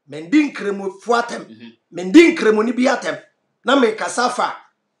ye mendin kremo fuatem mendin kremo ni biatem na me kasafa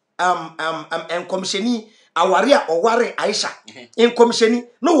commissioni awaria oware Aisha in commissioni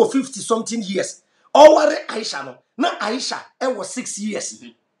no wo 50 something years oware Aisha no na Aisha e was 6 years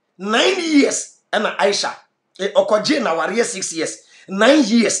 9 years and Aisha okoje na waria 6 years 9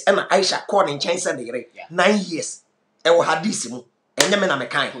 years and Aisha call in change de 9 years e wo hadisi mu enye me na me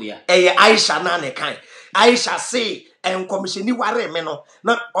kan e Aisha na ne kan Aisha say en commissioni ware me no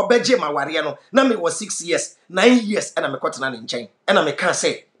na obeje ma ware no na me was 6 years 9 years and me kotena ne nchen and me kan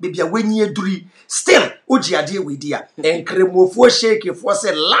say bibia wenyi eduri still oji ade we dia en kremofo shake fo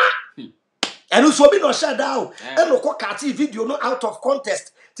say la enu so bi no shada o enu ko kati video no out of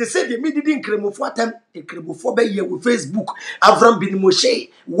context to say the me didn't kremofo atem e kremofo be ye with Facebook Avram bin Moshe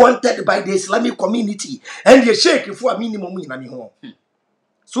wanted by the Islamic community and the shake fo minimum ina me ho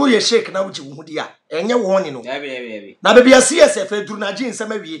so ye shake na wuji wo dia enye wo ni no na bibia CSF eduru na ji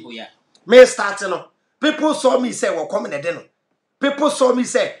nsema wie me start no people saw me say wo come na de no people saw me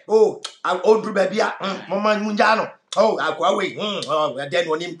say oh ondru babia mama munja no oh akwa we oh den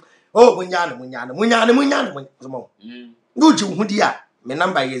onim oh munya no mo wuji wo dia me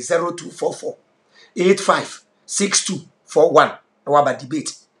number is 0244 856241 na waba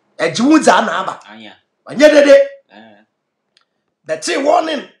debate ejiwuza na aba anya dede the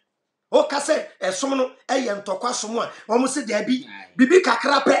warning o kase esom no eye ntokwa som a omo se da bibi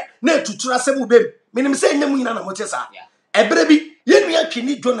kakra pe na etutura semu bem minim se nyam nyina na mote sa ebere bi yenu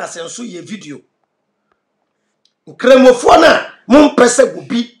atwini Jonas enso ye video kremofo na mum pese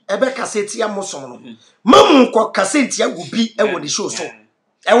gubi ebe kaseti amosom no mam ko kaseti agubi e wo de show so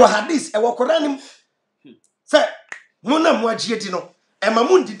e wo hadis e wo koranim se muna mu agye di no e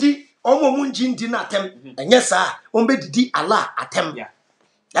mamun didi omo mu njindi na atem enye sa ombe didi ala atem e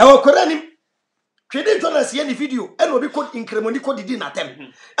wo koranim twede Jonas ye ni video e no bi ko inkremoni ko didi na atem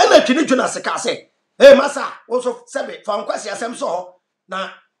e na twede Jonas ka se eh masa wo so sebe fa nkwasi asem so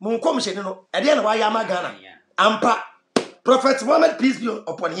na mun komhye ni no e de na wa ya magana ampa Prophet Muhammad peace be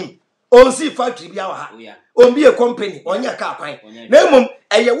upon him on see factory bia wa ha on be a company onya ka kwan na emom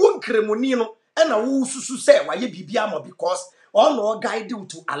eye wo nkremoni no e na wo susu se wa ye bibia mo because all no guide you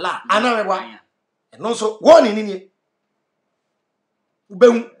to Allah anawewa no so woni ni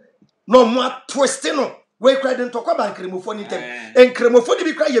ubem no mo twist no we cry den to kwa ban kremofo ni tem enkremofo ni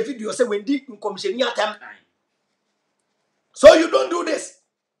bi cry ye video say wendi nkomsheni atam so you don't do this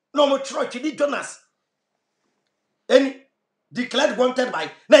no mo church di Jonas any declared wanted by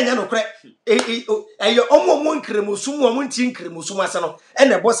na nya no kre eyo omo nkremosum omo nti nkremosum ase no e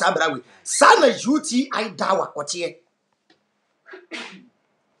na boss abrawe sana UTI dawa otie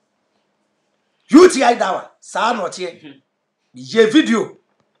UTI dawa sa no otie ye video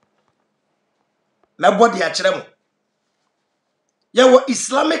na body a kire mo ye wo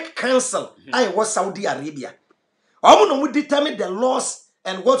Islamic Council I was Saudi Arabia omo no mu determine the laws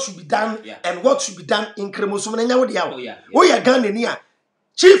and what should be done and what should be done in kremosum na nya wo dia wo ya Ghana ni a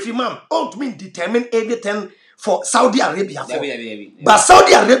chief imam don't mean determine anything for Saudi Arabia for but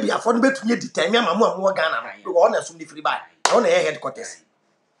Saudi Arabia for no betunye determine amamu Ghana no wo na sum di free by wo na headquarters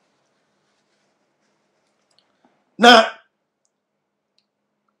na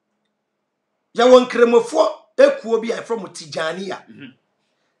ya won kremofo ekuo bi a from Tijaniya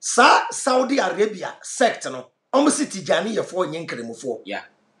sa Saudi Arabia sect no almost Tijaniya for nyen kremofo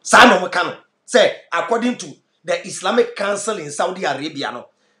sa no meka no say according to the Islamic Council in Saudi Arabia no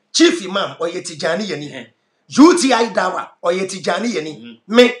chief imam oye Tijaniya ni UTI dawa oye Tijaniya ni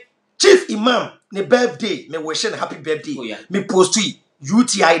me chief imam ne birthday me wish happy birthday me post to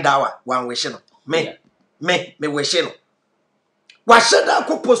UTI dawa one wish no me wish no wa sheda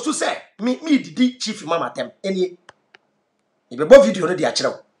ko post to say me didi chief imam atem eni e be bo video no dia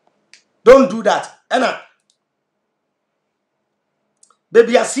kire don't do that ena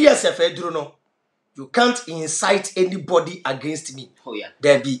baby a CSF eduru no you can't incite anybody against me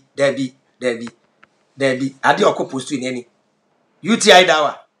Debbie ade okopost to any UTI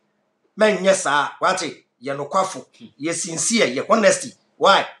dawa men yesa wati ye no kwafo ye sincere ye honesty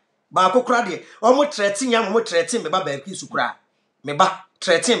why ba kokura de omo threaten ya mo threaten me ba ba ki sukura me ba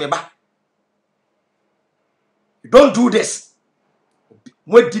threaten me ba don't do this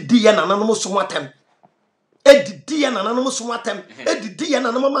mo didi ye nananom so watem Edidi ya nananom so atem edidi ya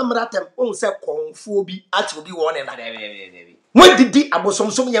nananom mamratem on se konfo bi ati obi wo ne na mo didi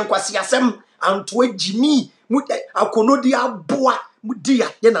abosomsom ye nkwase asem anto agimi mu akonodi aboa mu di ya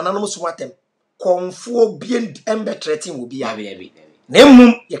ye nananom so atem konfo bi embetrete wo bi ya na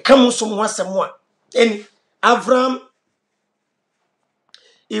emum ye kam so mo asem a eni Abraham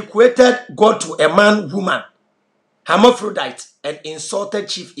equated God to a man woman hermaphrodite and insulted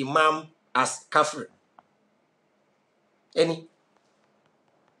chief imam as kafir. Any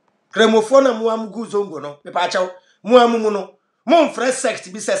Cremofona muam guzongo no, me pacho, muamuno, mon fresh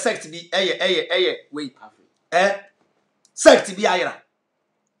sect be sect be wait, sect be ira.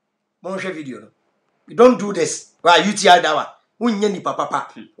 Mon video no. We don't do this. Why UTI dawa? Unye ni papa,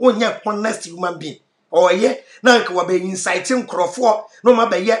 unye honest human being. Or ye, nanka wabe inciting crofo, no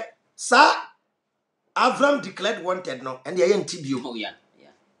mabe ye, sir. Avram declared wanted no, and ye ntibio. Oh yeah.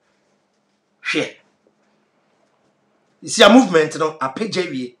 Share. You see a movement no a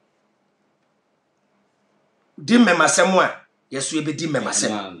PJV. Dim memasemwa. Yes, we be dim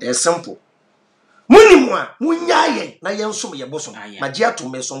memasem. It's simple. Muni mwa munyaye na yensom ye bosom. Magia to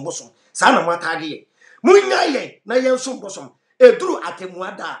me som bosom. Sana mwatage. Munyaye na yensom bosom. Eduru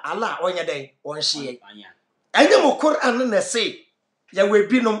atemuada ala onye den onhye. Enye mo Quran na say ya we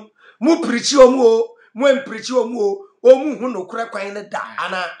binom mu preach omu mu empreach omu omu hu no kura kwan ne da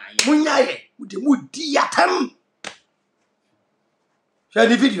ana munyaye de mu di atam. Share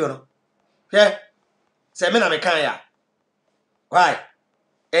the video no. Share. Say me na me kan ya. Why?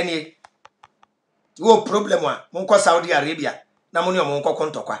 Any wo problem wa mon ko Saudi Arabia na mo ni o mon ko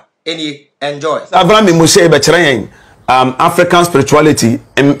kontokwa. Any enjoy. Abraham Moshe be kire African spirituality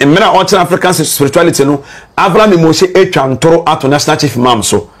and many other African spirituality no Abraham Moshe etwa ntoro ato national chief imam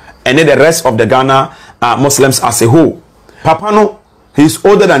so and then the rest of the Ghana Muslims as a whole. Papa no he is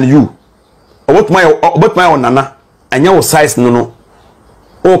older than you. About my own nana and your size no.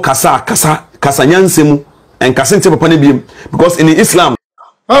 Oh kasa nyansemu and kasente papa ne biem because in Islam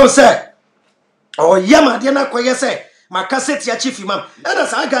oh say oh yama dia na koye say my cassette ya chief imam and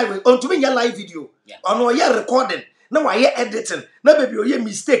as a guy on to me your live video on your recording na wa ye editing na baby o ye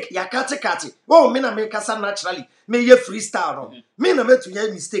mistake ya kate oh me na me kasa naturally me ye freestyle no me na me to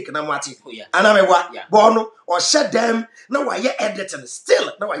ye mistake na mwati ana me wa bono or shut them na wa ye editing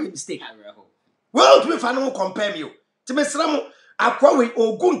still na wa ye mistake well to me fa no compare me to me sram akwa we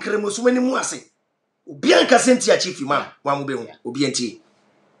ogun kremosu mani mu ase obi an kasenti ya chief imam wa mu be hu obi antie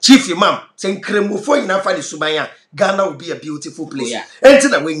chief imam sen kremofo ina fa de subanya Ghana will be a beautiful place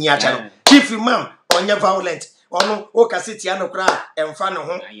enti na we nya cha no chief imam onye violent ono o kaseti anokra emfa ne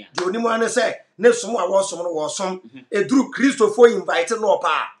ho de onimu ane se ne som a wo som no wo som eduru Christopher invite no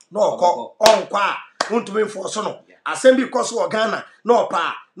pa no okọ onkwa untumi mfo so no assembly course wo Ghana no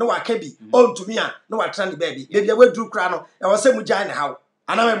pa no waka bi ontumi a no watra ne baby baby we duru kra no e wo se mu jai ne hawo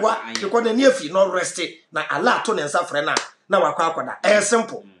ana meboa because na niefi no rest na Allah to ne nsa frɛ na wakwa akoda e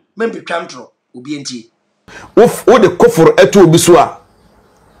simple membi twantro obi enti wo de koforo eto obi so a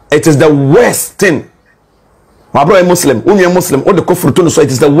it is the worst thing. My brother Muslim, when you're Muslim, all the kofru to so it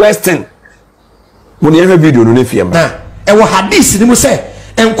is the worst thing. When you have a video, no fear. Nah, e wo hadith ni mo say,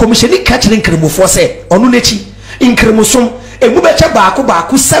 en commissioni catching kremofo say, onu nechi, in kremosom, e mu becha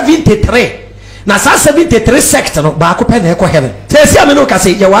baako 73. Na sa 73 sect no baako pe na e ko heaven. Say see am no ka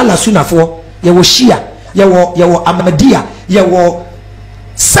say, ye wa Allah sunafo, ye wo Shia, ye wo Ahmadiyya, ye wo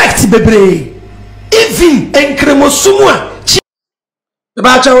sect bebre. Even en kremosom a the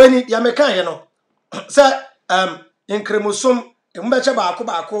bacha weni ya mekan ye no. Say in chromosome mbeche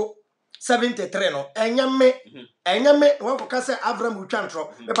baako 73 no enyame won ko kase Abraham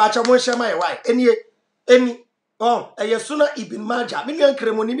utwantro me ba cha mo hye mai why eni eyesuna ibn Majah me nua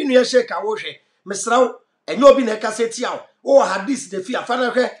kremoni me nua sheka wo hwe mesraw enye obi na kase tia wo hadith de fi afana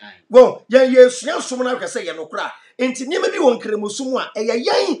hwe wo ye som na hwese ye no kra enti niam bi won chromosome a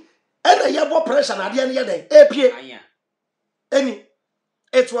eyeyan ena ye bo pressure na ade ne ye den epie eni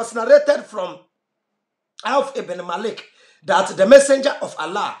it was narrated from Auf ibn Malik that the messenger of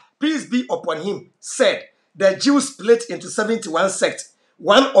Allah, peace be upon him, said the Jews split into 71 sects,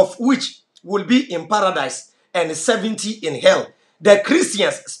 one of which will be in paradise and 70 in hell. The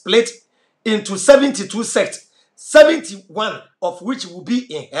Christians split into 72 sects, 71 of which will be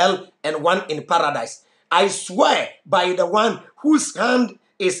in hell and one in paradise. I swear by the one whose hand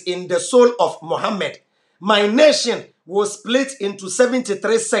is in the soul of Muhammad, my nation was split into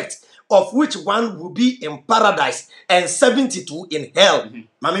 73 sects, of which one will be in paradise and 72 in hell.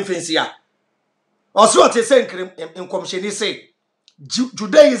 Mami Finsia. Also, what they say in commission, say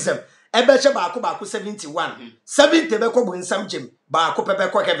Judaism, Ebeche Baku 71, 70 Beko in some gym, Baku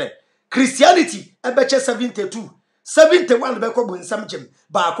Pebeko heaven, Christianity ebeche 72 71 beko bunsam gem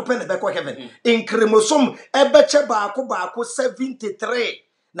ba ko pen beko heaven in chromosome ebeche ba ko 73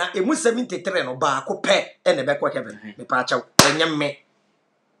 na emu 73 no ba ko pe ene beko heaven me pa chaw enyemme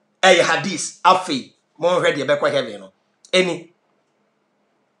hadith afi mo hwede beko heaven no any.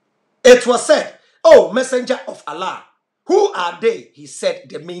 It was said, oh messenger of Allah, who are they? He said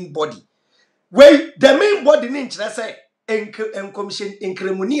the main body. Wait, the main body ninja say en commission in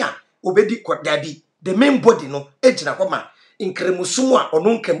cremonia obedi kwadabi. The main body no ejina kwama in cremosumu a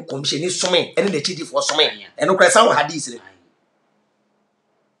ono commission is some and the chidi for some and no kwesa wo hadith.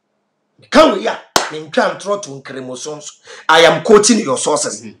 Can we ya in tram trot to cremosomes. I am quoting your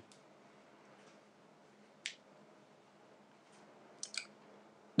sources.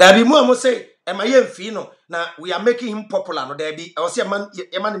 There be more say, am I fino? Now we are making him popular. No, there be I was a man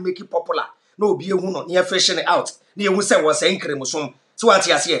make it popular. No, be a woman near freshen it out. Near who said was saying cremosom. So what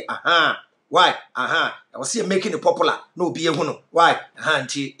you say, why? I was here making it popular. No, be a woman. Why?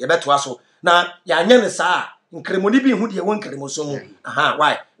 Auntie, you better also. Now, ya nyane sa in cremoni be who you won't cremosom.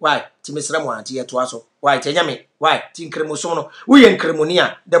 Why? Timis Ramo auntie to us. Why? Tenyame, why? Tin cremosono. We in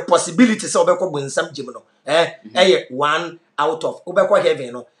cremonia, the possibilities of a some gimno. 1 out of Ubekwa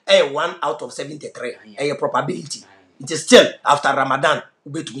heaven, no, 1 out of 73, a probability. It is still after Ramadan,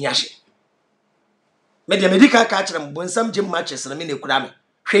 Ube to Miyashi. Media medical catch them, Bonsam gym matches and a mini kurami.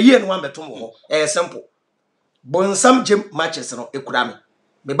 She and one betumo, simple. Bonsam gym matches and a kurami.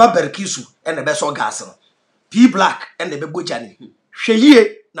 Me Baberkisu and the best gas. P black and the Bebujani.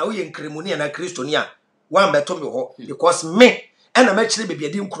 She now we in Cremoni and a Christonia. One betomo because me and I'm actually be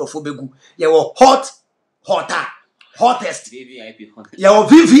a dim crofobegu. You were hottest. Your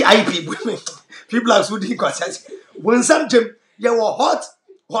VVIP. People are shooting concerts. When some gym, you were hottest.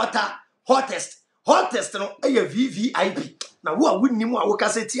 No, a VVIP. Now, who are winning more? I can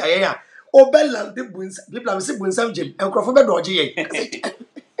say, Tia, oh, Bella, the Buns, people are saying, some gym, and Crawford Dodgy.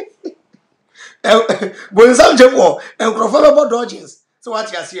 Bunsam gym war, and Crawford Dodgings. So,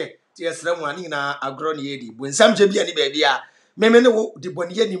 what you say? Tia Sramani na agroni edi. Bunsam gym, any baby. Memeno the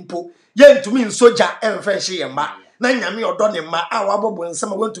Bonian impo. Yen to me soja and French and ma. Nanyami or Donny ma, our bob when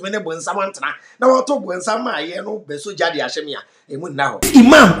someone went to many when someone tana. Now I told when some my no beso jadi ashemia. Now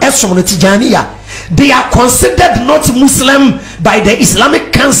Imam Esrom Tijaniya, they are considered not Muslim by the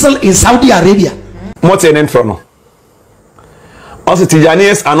Islamic Council in Saudi Arabia. What's an inferno? Also,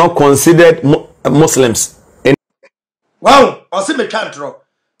 Tijaniyas are not considered Muslims. Wow, also me cantro.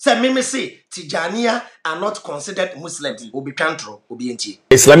 Say me say Tijaniya are not considered Muslims. Obi cantro, obi enti.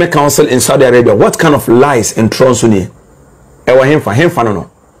 Islamic Council in Saudi Arabia. What kind of lies and trolls ni? Ewa himfa no.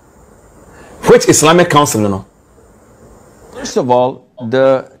 Which Islamic Council no? First of all,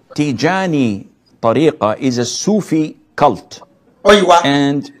 the Tijani Tariqa is a Sufi cult.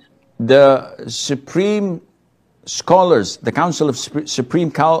 And the supreme scholars, the Council of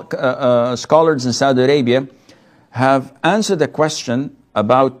Supreme Scholars in Saudi Arabia, have answered the question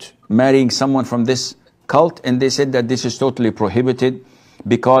about marrying someone from this cult, and they said that this is totally prohibited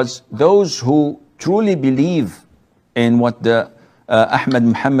because those who truly believe in what the Ahmad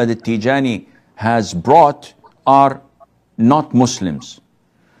Muhammad al-Tijani has brought are not Muslims.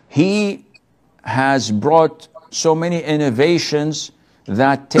 He has brought so many innovations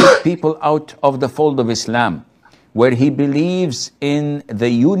that take people out of the fold of Islam, where he believes in the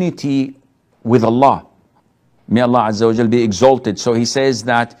unity with Allah. May Allah Azza wa Jal be exalted. So he says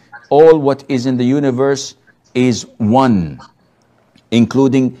that all what is in the universe is one,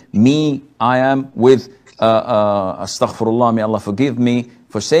 including me. I am with, astaghfirullah, may Allah forgive me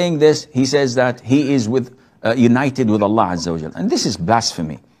for saying this. He says that he is with, united with Allah Azza wa Jal. And this is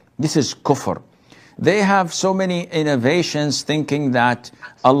blasphemy. This is kufr. They have so many innovations thinking that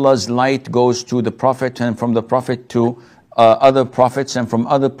Allah's light goes to the Prophet and from the Prophet to other prophets and from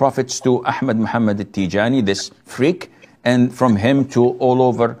other prophets to Ahmad Muhammad al-Tijani, this freak, and from him to all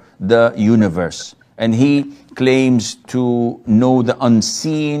over the universe. And he claims to know the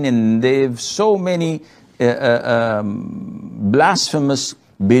unseen, and they have so many blasphemous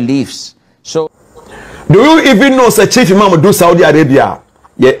beliefs. So, do you even know the chief imam do Saudi Arabia?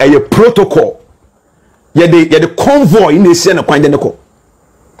 A protocol. The convoy in the Siena Quandeneko.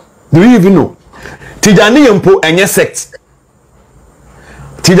 Do you even know? Tijaniya mpo enye sect.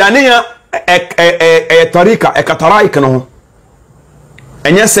 Tijaniya tarika taraik no.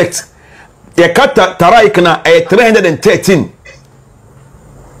 Enye sect. Taraik na 313.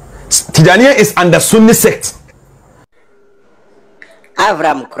 Tijaniya is under Sunni sect.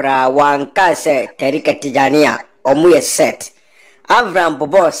 Avram kura wanka se tarika Tijaniya omuye set. Avram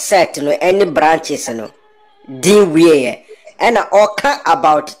bobo set no any branches no. Din wiye ena oka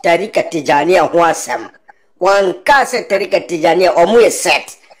about Tarika Tijania ho asem. Wan ka se Tarika Tijania omo ye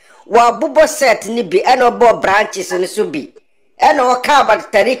set. Wa bubo set ni bi ena obo branches ni so bi. Ena oka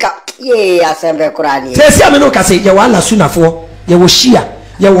about Tarika ye asembe Qur'ani. Sesi ameno ka se ye wa la sunafo, ye wo Shia,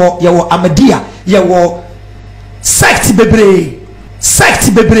 ye wo Ahmadiyya, ye wo sect bebre.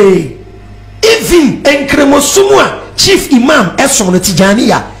 Even Enkremosumwa Chief Imam Eson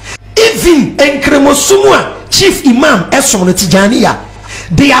Tijaniya. Even Enkremosumwa Chief Imam Eson Tijaniya.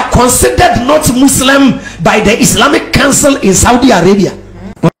 They are considered not Muslim by the Islamic Council in Saudi Arabia.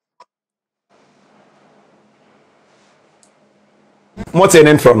 What's an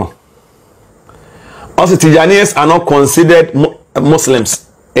inferno? Also, Tijaniyas are not considered Muslims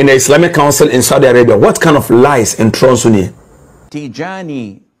in the Islamic Council in Saudi Arabia. What kind of lies and trolls on here?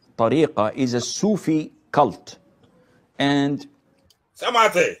 Tijani Tariqa is a Sufi cult. And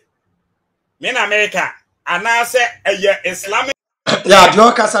Samate, in America, and I say a Islamic. Yeah, the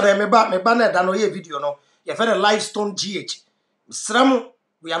Okasa me banner than no video no. You fed a Livestone GH. Sramu,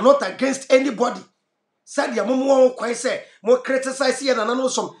 we are not against anybody. Said ya mumu quite say more criticize here than I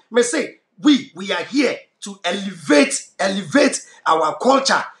some. Me say we are here to elevate our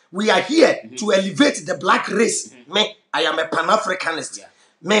culture. We are here to elevate the black race. Me, I am a Pan-Africanist.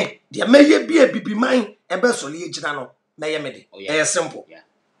 Me, there may be a bibi mine, a besoli ejinano. May me de. Simple.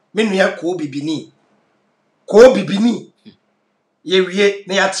 Me nuya ko bibini. Ko bibini. Ye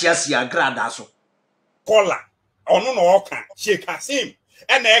ne atiasi agrada so. Kola. Onu no oka. Sheikh Hasim.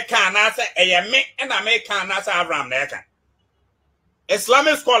 And e kan na say eye me and I make kan na say Abraham na e kan.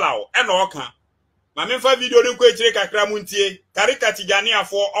 Islamic scholar and oka. Ma me fa video ni ko echire kakra muntie. Tarika Tijaniya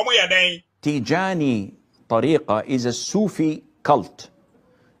for omo ya den. Tijani Tariqa is a Sufi cult.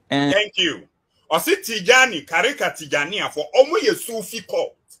 And thank you. Osi Tijani Karika Tijaniya for omo ye Sufi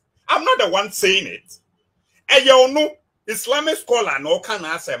cult. I'm not the one saying it. And you know Islamic scholar no can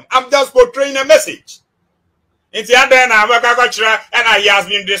asem. I'm just portraying a message. It's the other and he has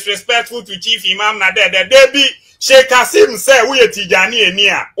been disrespectful to Chief Imam na there. They be Sheikh Hasim say we Tijani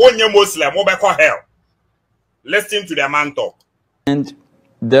enia onye Muslim obeko hell. Listen to the man talk. And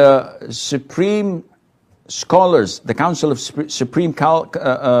the Supreme Scholars, the Council of Supreme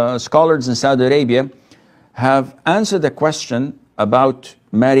Scholars in Saudi Arabia have answered the question about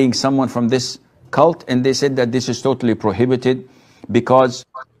marrying someone from this cult, and they said that this is totally prohibited because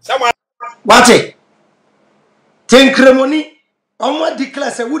someone Wate Tenkremoni onwa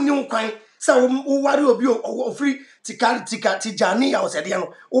declare say woni nkwan say wo wari obi ofri Tijani ya osede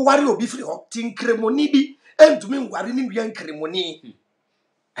no wo wari obi firi ho Tenkremoni bi entumi ngware ni bia nkremoni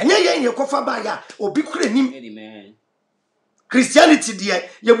anya ye kofa ba ya obi kure nim Christianity there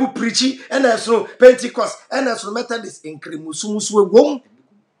ye bu preachi ena so Pentecost ena so Methodist nkremusumusu wom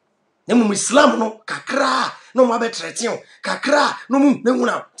nemu Islam no kakra no ma betretion kakra no mu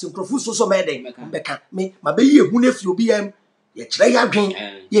nehuna tinkrofo so meden beka me ma be ye hu na fi obi am ye kire ya dwen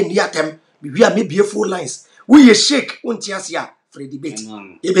ye ndi atem bi a me bie full lines we ye shake unti asia for debate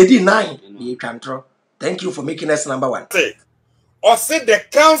e be di 9 ye twantro. Thank you for making us number 1. Or say the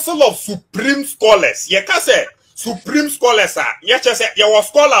Council of Supreme Scholars. Ye ka say Supreme Scholars are. Ye say ye was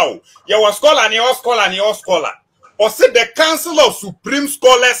scholar. Ye was scholar and ye was scholar and ye was scholar. Or say the Council of Supreme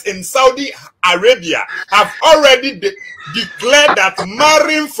Scholars in Saudi Arabia have already declared that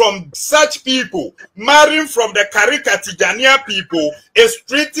marrying from such people, marrying from the Karika Tijaniya people is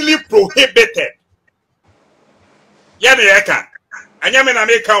strictly prohibited. Yeah, they can. And you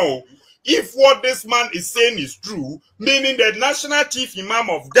mean if what this man is saying is true, meaning the National Chief Imam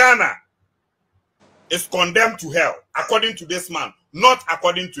of Ghana is condemned to hell, according to this man, not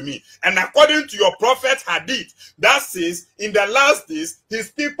according to me. And according to your prophet Hadith, that says, in the last days, his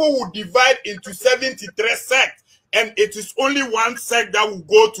people will divide into 73 sects, and it is only one sect that will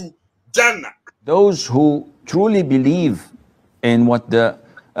go to Jannah. those who truly believe in what the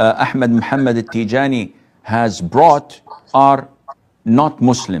Ahmad Muhammad al-Tijani has brought are not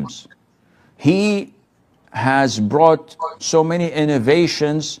Muslims. He has brought so many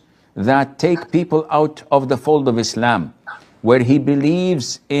innovations that take people out of the fold of Islam, where he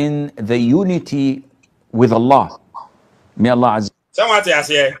believes in the unity with Allah. May Allah Azza. Someone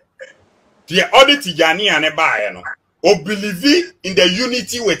say, the other Tijani and Eba, or believe in the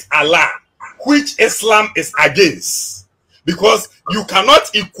unity with Allah, which Islam is against. Because you cannot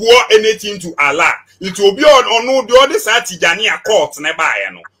equal anything to Allah. It will be on the other side Tijani court,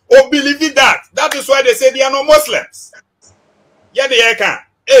 Neba, or believe that. That is why they say they are not Muslims. Yeah, they can.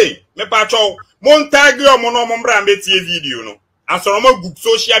 Hey, me patrol, Montagio monomombra mbeti video no. And so I'm book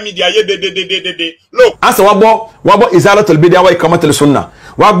social media de. Look. Asa wabo izalatul bid'a wa ikamatul sunnah.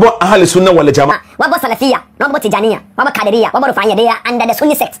 Wabo ahli sunnah wal jamaa. Wabo salafiyya, wabo tijaniyya, wabo qadiriyya, wabo rufa'iyya under the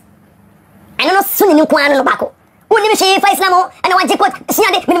Sunni sect. I know Sunni ni kwano no bako. Uni mishi fa Islamo ana wajiko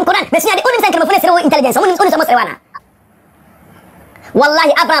sinyade min Quran, sinyade uni msanke mafuna sero intelligence, uni sama sewana.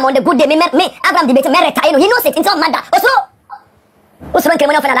 Wallahi Abraham on the good day me Abraham debate me retire, he knows it into mada. Osro nke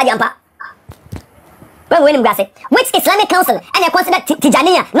mwana fana laji ampa. Which Islamic council and I consider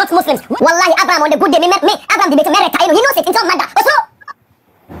Tijaniya, not Muslims. Wallahi Abraham on the good day me Abraham debate me retire, he knows it into mada.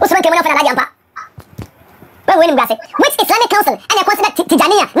 Osro nke mwana fana laji ampa. Which Islamic council and I consider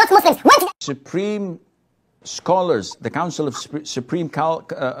Tijaniya, not Muslims. Supreme scholars, the Council of Supreme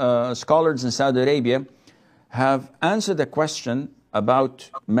Scholars in Saudi Arabia have answered the question about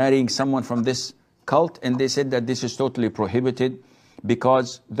marrying someone from this cult, and they said that this is totally prohibited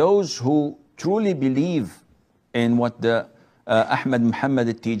because those who truly believe in what the Ahmad Muhammad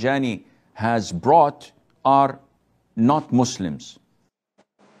al-Tijani has brought are not Muslims.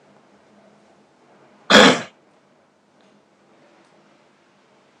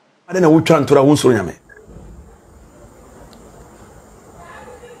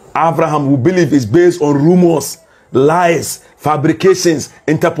 Abraham, who believe is based on rumors, lies, fabrications,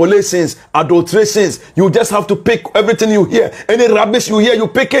 interpolations, adulterations. You just have to pick everything you hear. Any rubbish you hear, you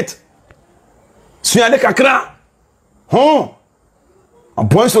pick it. Suyane kakra. Huh? A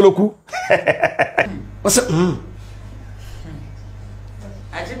point soloku. What's up?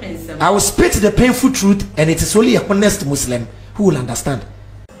 I will spit the painful truth, and it is only a honest Muslim who will understand.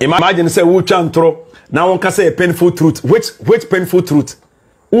 Imagine say who chantro. Now one can say a painful truth. Which painful truth?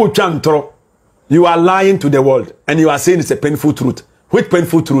 Who chantro? You are lying to the world, and you are saying it's a painful truth. Which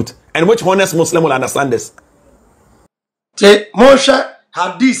painful truth? And which honest Muslim will understand this? Say Moshe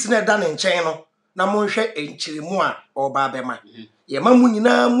hadith ne dan nchen no na Moshe enchirimu a oba bema. Ye mamu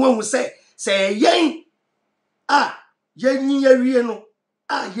nyina mu say yen yenyi yawie no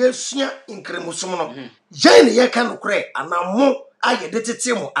yesua nkremusom no yen ye ka no kre anamo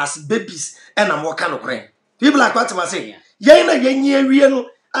ayedetete mu as babies and am waka no kre. People like what I say yen na yenyi yawie no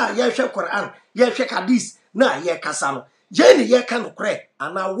ye hwe Quran ye hwe hadith na ye kasa no yen ye ka no kre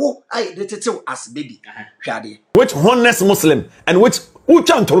anawo ayedetete as baby hwade. Which honest Muslim and which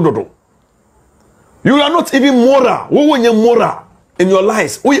uchantrododo? You are not even moral. Who are moral in your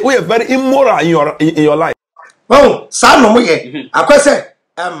lives? We are very immoral in your life. Oh, son no ye. Akwese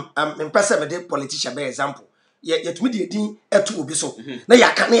person me dey politician be example. Ye tumi dey din etu obi so. Na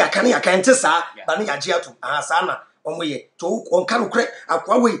yaka ente sa ba na yaje atu. Sa na omoye to onka no kre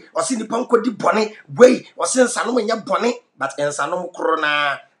akwa we osi nipa nkodi bone we osi nsanom nya bone but ensanom kro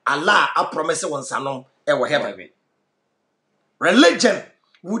na Allah a promise won nsanom e wo heaven. Religion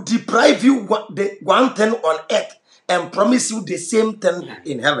will deprive you the one thing on earth and promise you the same thing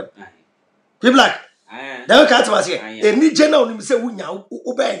in heaven. People like then can't was here. Any general will say we now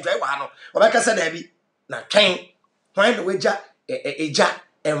obey enjoy one or like I said heavy na train when the wager eja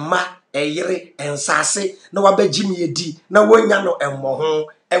emma eyere ensase na wabe jimi edi na wonya no emmo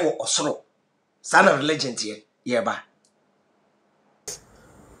ho e wo osoro sana religion tie ye ba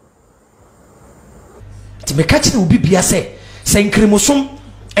ti me catch no bibia say senkremosom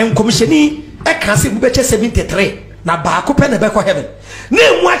en commissioni e kan se bubeche 73 na ba ko pe na be ko heaven na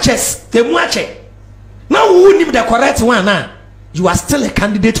emu aches te mu ache now who need the correct one now you are still a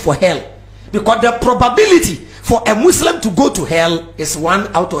candidate for hell because the probability for a Muslim to go to hell is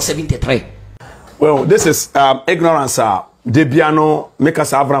 1 out of 73. Well, this is ignorance. Debiano make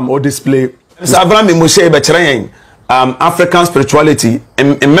us Abraham or display. Abraham Moshe betrayen African spirituality.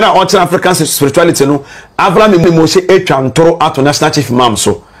 In many other African spirituality, no Abraham Moshe etwantoro ato national chief imam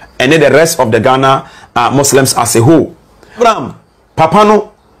so, and then the rest of the Ghana Muslims as a whole. Abraham, Papa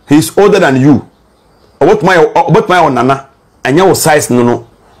no, he is older than you. About my own nana, and your size no.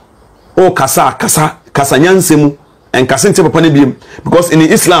 Oh kasa nyansemu and kasinte papa ne because in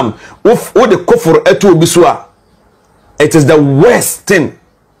Islam if the kufur etu obisua it is the worst thing.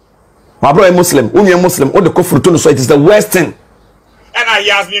 My brother Muslim, Muslim, the kufur to so it is the worst thing. And he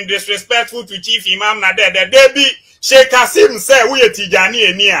has been disrespectful to Chief Imam na there be Sheikh Kasim say we Tijani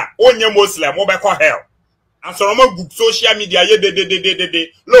enia onye Muslim we be call hell. And so no book social media ye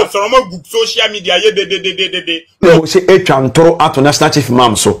de look so no book social media ye de no she etwantoro ato national chief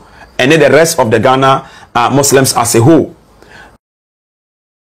imam so, and then the rest of the Ghana Muslims as a whole.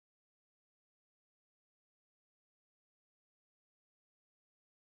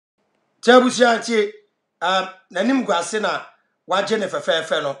 Tabusianti nanim gwase na waje ne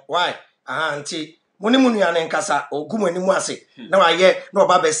fefefe no why anti muni ane nkasa ogumu animu ase na waye na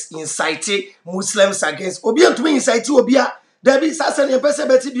oba be incite Muslims against obi antumi incite obi a Debbie Sassan and Pesa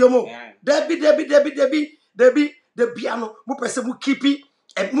Betty Biomo. Debbie, the piano, mu pese mu keepy,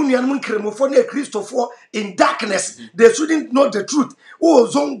 and Munian Muncremophone Christopher in darkness. They shouldn't know the truth. Oh,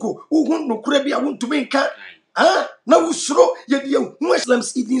 Zongo, who won't no crabby, I want to make cat. Ah, now slow, yet you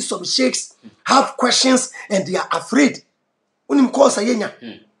Muslims eating some shakes, have questions, and they are afraid. Unim cause a yenya.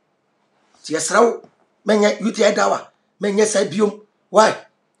 Yes, Rao, Menya UTI Dawa, Menya Sabium. Why?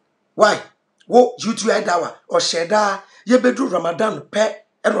 Wo UTI Dawa or Sheda, ye bedru Ramadan, pet,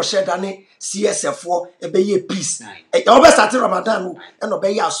 and or Shedane, CSF4, obey peace. I always started Ramadan and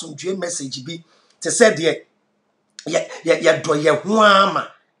obey our some dream message be to say, dear, yet do ye wama.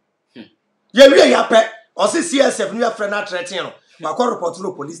 Ye really a pet. Or say CSF new friend at Retino. My call report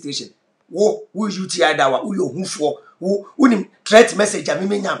to police station. Wo UTI Dawa, who for who threat message a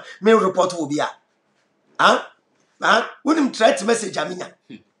mimiam, mail report will be a. Wouldn't threat message a mina.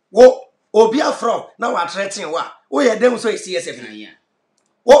 Wo Obia from now at threatening what? Oh, yeah, them so CSF.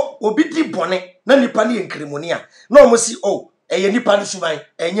 Wo Obidi bonnet, none pani and crimonia. No, Mossi, oh, a nipani sumai,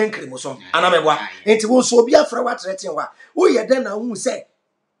 a young crimosom, and I'm a wa. Ain't won't so be a from what threatening what? Oh, yeah, then I won't say.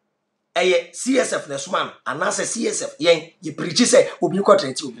 CSF Nesman, and as a CSF, ye preach say, will be caught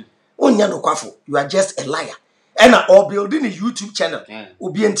at you. Onyano Quafo, you are just a liar. And all building a YouTube channel,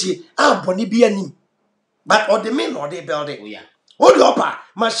 Ubienti, Bonnie be a name. But or the men or they build it. Oh, the upper,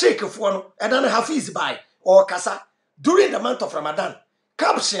 my shake of one, and then half is by, or Casa, during the month of Ramadan.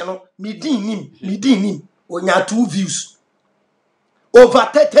 Caption, me din him, onya 2 views. Over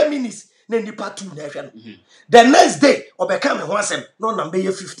 30 minutes, then the part 2 nation. The next day, or become a once, no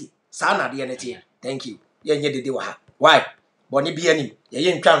number 50. Sana the energy. Thank you. Ye did you ha. Why? Bonnie be any.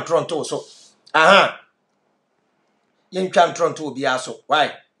 Ye can't Toronto so. Aha. Ye can't Toronto be also.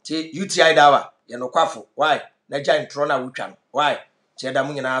 Why? UTI Dawa. Ye no quaffo. Why? Na giant Trona Wuchan. Why?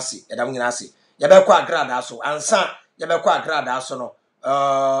 Chedamunasi. Edamunasi. Yabekwa grad so. Ansa. Yabekwa grad so no.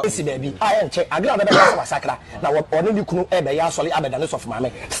 Baby, I am check. I got the massacre. Now, what only kunu ebe ya soli abedanes of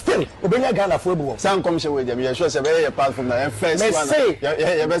mame. Still, obenya Ghana for bu. Some come show with them. You sure say apart from the first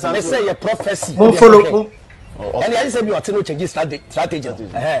one. Let's say your prophecy. Mo follow. And I say you are to change strategy.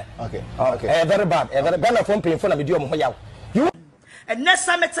 Okay. Very bad. Ghana phone pay for na video mo yaw. You and next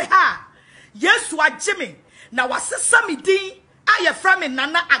time say ha. Yes, wa Jimmy. Na wasesa mi din aye from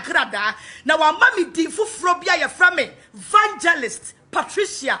Nana Agrada. Na wa mami din fufuro bia ye from Vangelist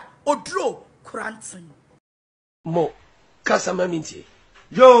Patricia Odro Cranton. Mo Kasama Minty.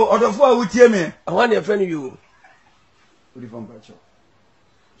 Yo, other four would hear me. I want a friend you.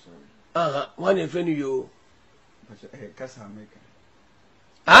 Sorry. One a friend you. But a Casa American.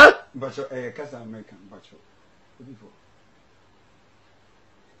 Huh? But a Casa American. But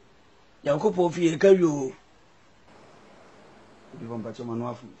Yanko Pofi, can you?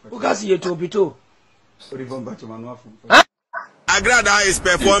 Because you to be too. Agrada is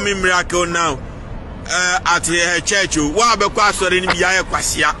performing miracle now at her church. Wa be kwa sori ni biya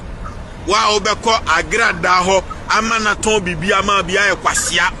kwasia. Wa obeko Agrada ho amana ton bibi ama biya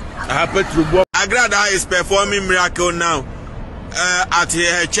kwasia. Agrada is performing miracle now at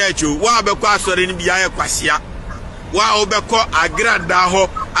her church. Wa be kwa sori ni biya kwasia. Wa obeko Agrada ho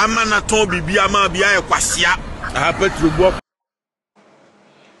amana ton bibi ama biya kwasia.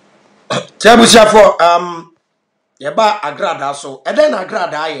 Tebusia for yeba Agrada so e den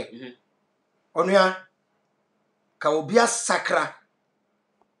Agrada aye onua ka obia sakra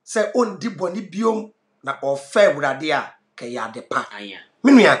se ondi boni biom na ofa awurade a ka ya de pa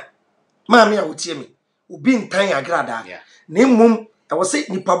menua maami a wotie me obi ntan Agrada na mmom e wo se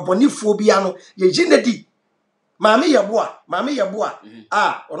nipa bonifo bia no ye jinedi maami yeboa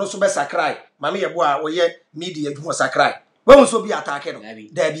ono so be sakrai maami yeboa wo ye media adwuma sakrai wo so bi atake no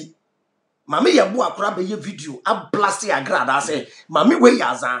dabi Mami yabu akura be ye video a blast Agrada say mami we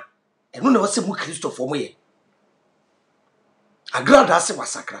yaza eno na wose mu Christopher mo ye Agrada say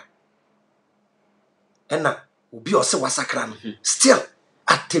wasakra ena obi o say wasakra no still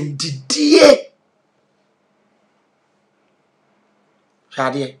atem didie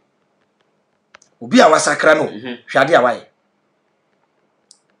hwade obi a wasakra no hwade a waye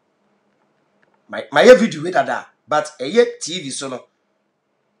my video we dada but eye TV so no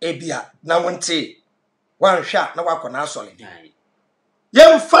ebia na wonte wan hwa na wakona asole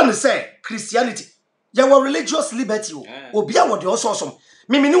yem fan say Christianity ya wa religious liberty obia wo de ososom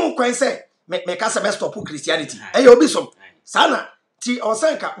mimini wo kwan say me ka say stop Christianity obi som sana ti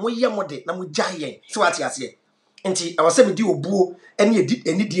osanka mo ye mode na mo jaye so ati ase enti awase me di obuo ene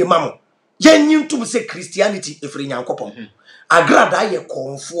die mamo yenyi ntum say Christianity efiri nyankopon Agrada ye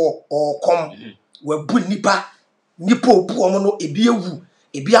konfo okom wabu nipa obu omo no ebi ewu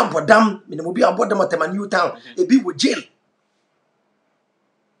ebi abodam me no bi abodam atama New Town ebi wo jail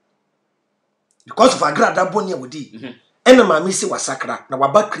because of agrada boni wodi ena maami si wasakra na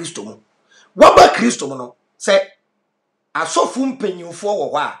waba Kristo mu no say asofu mpanyimfo wo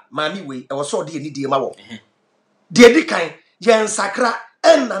ho a maami we e wo so de ni die ma wo de di kan ye nsakra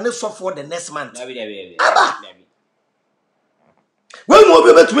ena ne sofo the next month aba when mo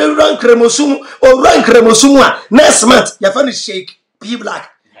be betwe ran kremosum o ran kremosum a next month ya fa ni shake p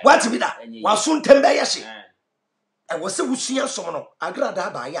black what be that wasun tembe ya she e wo se wusuya som no agrada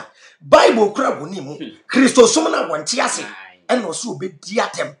ba ya bible kura woni mu Kristo som na wonte ase ena o so obedi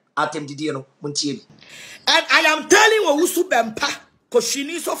atem didie no montie bi. And I am telling you, Wusu Bempa, because she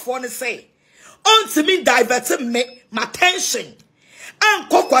needs so funny say, unto me diverting me my tension. And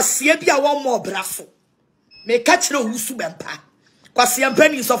Coquasiabia one more brafo. May catch no Wusu Bempa. Quasiam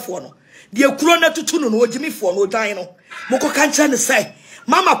pennies of one. The Ukrona to tune no Jimmy for no dino. Moko Kanchan say,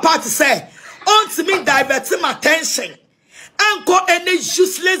 Mama Party say, unto me diverting my tension. And call any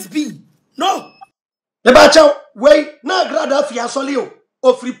useless be. No. The bacho, wait, na grada fia solio,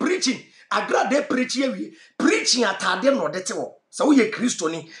 or free preaching. Agrade preaching atade no dete wo so wo ye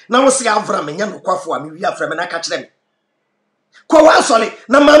Kristo ni na wo se avra menya no kwafo a me wi afra me na ka kire me ko wa sole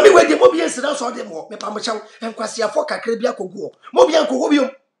na mami we de mo bi ensira so de mo me pa mo chaw enkwase afo kakra bi akogu mo bi ankogo bi o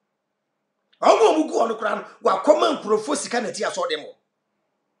mo gu ono kra no wa koma mprofo sika na ti aso de mo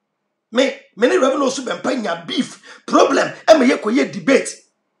me ni revel osu be mpanya beef problem e me ye koye debate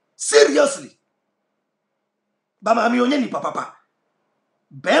seriously ba mami onye ni papa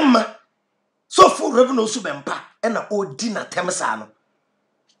bema so for revenue su bempa ena odi na temsa no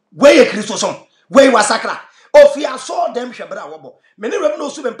we ye Kristo som we wasakra ofia so dem hwebra wobo me ne revenue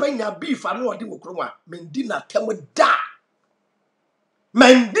su bempa nya beef anu odi wokrom a mendi na tem da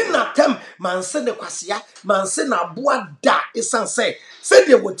mendi na tem manse ne kwasea manse na boa da esanse se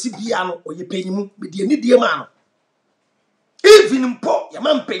de woti bia no oye panyimu me de ni die ma no even mpo ya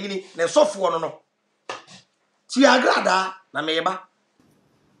man panyini ne sofo no ti agrada na meba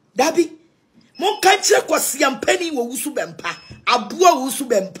dabi mon kanche Kwasiam penny wo Wusu Bempa aboa Wusu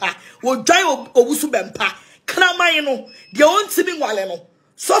Bempa wo dwan o Wusu Bempa kraman no de ontimi nwale no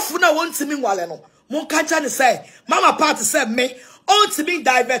sofu na wontimi nwale no mon kanche ne say mama party say me ontimi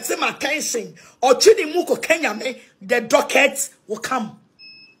divert my attention or chidi muko Kenya me the docket will come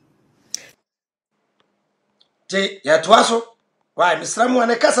je ya twaso why misramu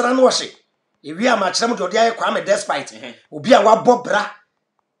ane kasara no hye ewi ama kyerem de odi aye kwa me despite obi a wabɔ bra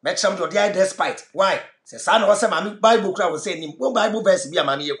make some to the despite why say son was mami bible kra was saying one bible verse bi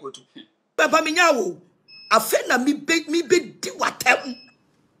amani ye kotu papa minya wo afa na mi be di watem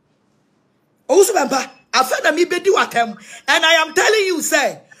Wusu Bempa afa na mi be di watem and I am telling you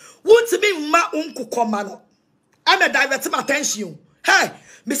say won't me ma unkukoma no I'm a divert my attention hey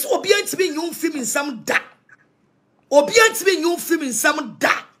miss obi antimi nyum film in some da obi antimi nyum film in some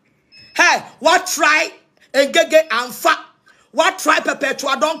da hey what try engege amfa what try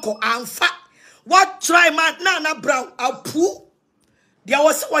perpetua donko amfa what try man na brown apu there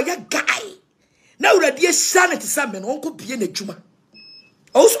was a guy now ready a sanity salmon uncle be in a juma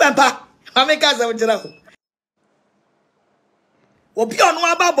Wusu Bempa ameka za wjera ho obi onu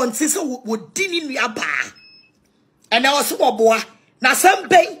aba bonti se wo dini nua ba and I was boa na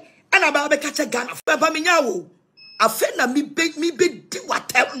sambe ana ba be kache Ghana Bempa menya wo afa na mi be di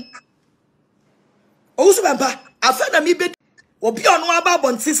watem Wusu Bempa afa na mi be obi onu aba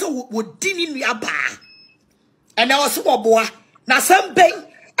bonti se wo dini nua ba and I was boa na sambe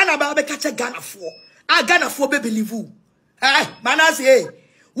ana ba be kache Ghana fo be believe you manase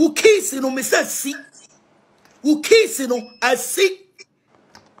wo kiss no me say si wo kiss no asi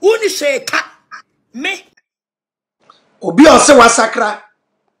uni sheka me obi o se wasakra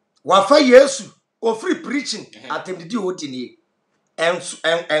wa fa Yesu o free preaching atem didi odi ni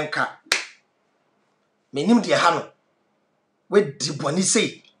enka menim de ha no we di boni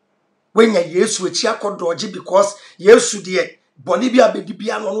sei we nya Yesu echi akodoje because Yesu de boni bi abedi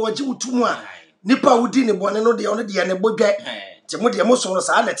bia no no oje utumu a nipa wudi ni boni no de ono de ne bodwe ti mo de mo so no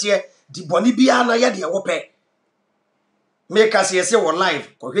sa na tie di boni bia na ye de wo pe make us yes wo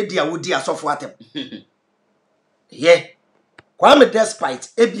live ko hwedi a wodi asofo atem ye kwa me despite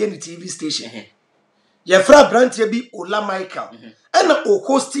ebie ni TV station ye fra brantie bi Ola Michael ena o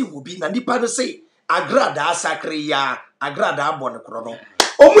hosti wo bi na nipa no say agrada asakre ya agrada abone kro no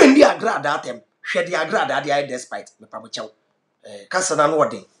o mu ndi agrada atem hwede agrada de ai despite me pa mo chew kasa na no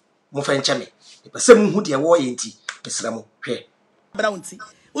odin mo fa nche me pese mu hu de wo ye nti pesra mo hwe brownti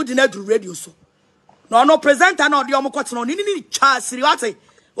udi na dru radio so no presenter na odi omokote no ni chasiri wate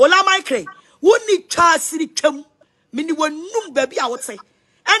Ola Michael woni chasiri twam mini wonum ba bi a wote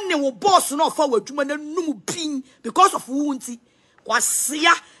enne wo boss no fa wadwuma na num pin because of wunti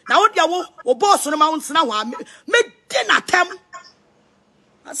Kwasia. Na wo dia wo boss no ma nsena wa me di na tem.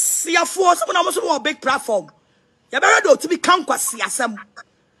 Asia for some na mo so big platform. Ya be ready to be kan kwasia asem.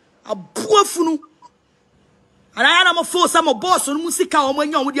 Abuafunu. And I am a force some boss on musica or when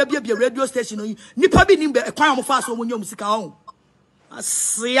you would be a radio station. Nipa be nimbe a crime of fast when you musica on.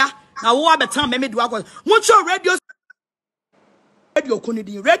 Asia. Now what the time made was much radio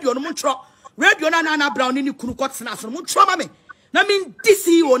Kunidi, radio no much radio na brown in the Kurukots na from much mammy. Na mean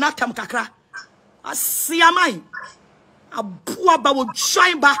DC or not come kakra. Asia mine. A poor bow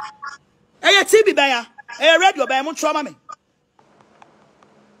shine back. A TV bear, a radio by much mammy.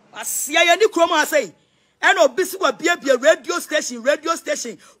 Asia ni chroma say. And obisi wa be a radio station.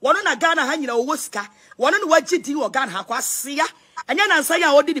 One on a Ghana hanging a whisker, one on what you or Ghana Haquasia. And then I say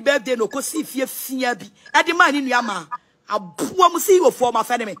I ordered the birthday no cause if you fear be at the man in Yama. A poor museo for my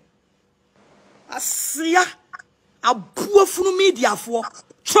family. Asia a poor full media for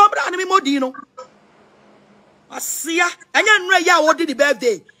trouble enemy modino. Asia and then Raya ordered the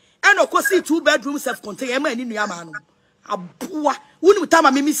birthday. And of course, 2 bedrooms self contained a man in Yamano. A poor wouldn't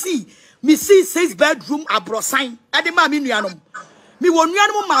time me see 6 bedroom abro sign at the mammy nuanum. Me won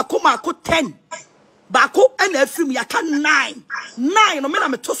Mako 10. Bako and Efim yaka 9. 9 no men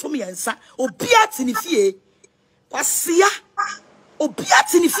am to so me ensa. Obiat in fie. Kwasia.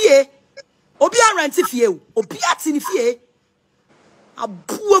 Obiat in fie. Obia rent fie. Obiat in fie.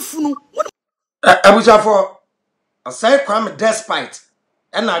 Abuafunu. Abuja for aside kwam despite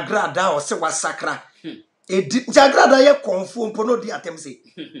and agrada or se wasakra. E jagrada ye konfu mpo no di atem se.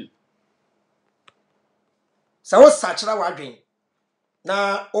 Sa wo sachira wadwen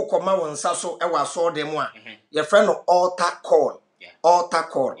na okoma wonsa so e waso dem a ye friend no altar call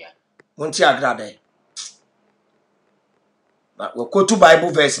munti agrada ba wo quote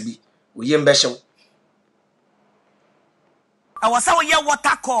Bible verse bi wo yem be hyew awasa wo ye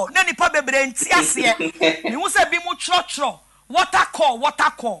water call na nipa bebre nti ase me hu se bi mu chro water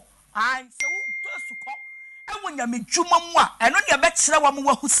call ai se wo tosu ko e wonya me dwuma mu a eno ne be kire wa mu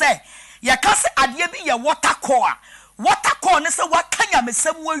wahu se ye ka se ade bi ye water call ne se wakanya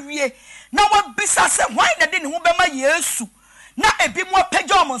mesem wawie na wabisa se hwan na de ne ho bema Yesu na ebi mu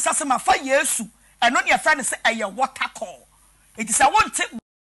apagya omo nsase ma fa Yesu eno ne fra ne se eye water call it is a want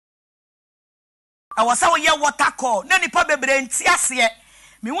awasa wo ye water call na nipa bebre nti ase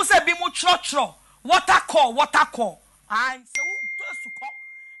me hu se bi mu chro water call ai se wo tosu ko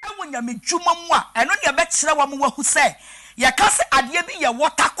e wonya me dwuma mu a eno ne be kire wa mu wahu se ye ka se ade bi ye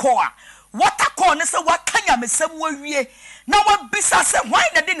water call ne se wakanya mesem wawie na wabisa se hwan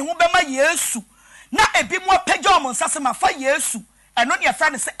na de ne ho bema Yesu na ebi mu apagya omo nsase ma fa Yesu eno ne fra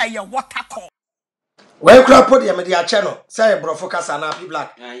ne se eye water call we kura podi ya media channel say brofo kasa na pe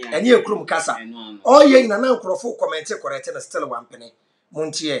black enye ekrum kasa oye na nkrofo comment correct na still one penny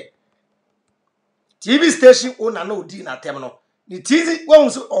muntie TV station owner na odi na tem no ni TV won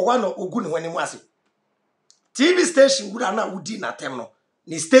so owa no ogu ne hwani mu ase TV station gura na odi na tem no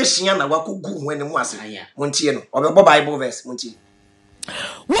ni station ya na wakogu hwani mu ase muntie no obebo Bible verse muntie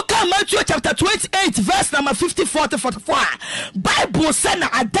Matthew chapter 28 verse number 54 to 44 Bible say na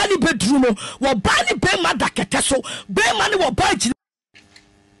adani bedroom wo bani be madakete so be mani wo baji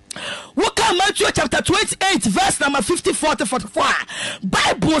Matthew chapter 28 verse number 54 to 44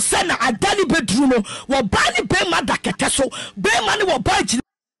 Bible say na adani bedroom wo bani be madakete so be mani wo baji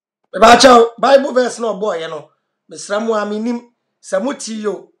Bible verse no boy you know mesramu aminim samuti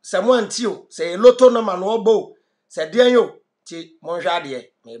yo samu antio say loto no man wo bo say den yo ti monhwa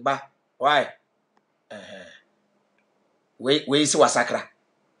de me ba why we si wasakra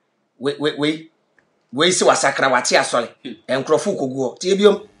we si wasakra wati asole enkrofo koguo ti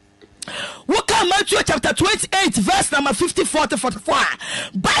ebiom Matthew chapter 28 verse number 54 to 44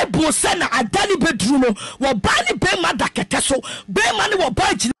 Bible say na adani bedroom wo bani be madakete so be mani wo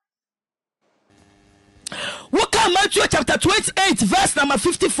baji Matthew chapter 28 verse number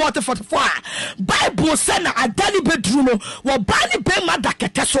 54 to 44 Bible say na adani bedroom wo bani be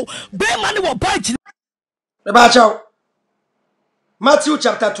madakete so be mani wo baji Matthew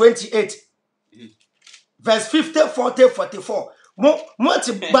chapter 28 verse 50 40 44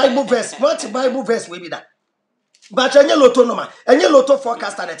 what Bible verse we be that but enye loto no ma enye loto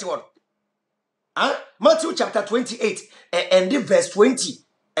forecaster that one Matthew chapter 28 and verse 20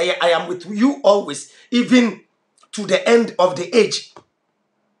 I am with you always even to the end of the age.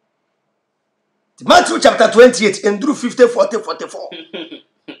 Matthew chapter 28 and through 50 40 44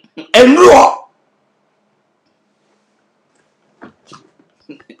 and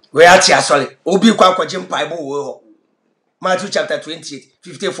we are sorry obi kwa kwa jim Bible wo Matthew chapter 28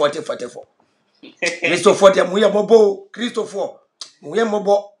 50 40 44 Christopher dem we mobo Christopher we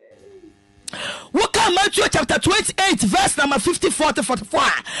mobo. Woka Matthew chapter 28 verse number 54 to 44.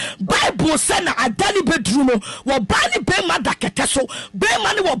 Bible said na adani bedroom wo bani be madakete so be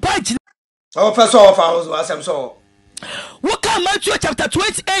mani wo baji. Oh first of all asem so. Woka Matthew chapter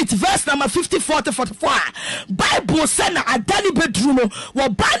 28 verse number 54 to 44. Bible said na adani bedroom wo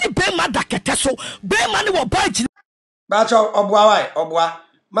bani be madakete so be mani wo baji. Bacho obwa why obwa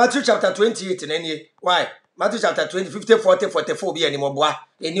Matthew chapter 28 nani why Matthew chapter 20 50 40 44 bi ani mobwa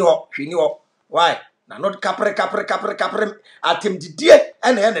eni ho hwini ho why na not kapre atem didie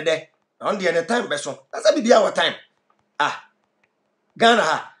ene de on the any time beso asa bibia our time Ghana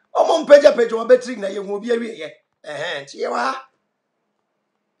ha omo page wo betri na ye hu obi awie ye nti ye wa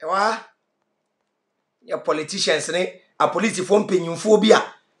ya politicians ne a police fo mpanyimfo bi a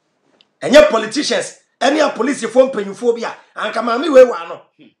enye politicians ene a police fo mpanyimfo bi a anka ma me we wa no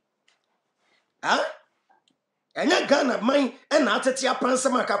enya Ghana man na atete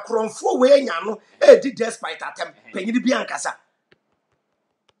apansam aka kronfo we enya no di despite atem panyini bi ankasa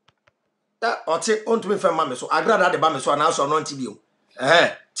da ote ontumi fe ma me so agrada de ba me so na so no nti bio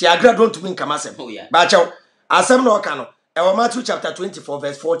ti agrada ontumi nkama sem ba chew asem no ka no e wo Matthew chapter 24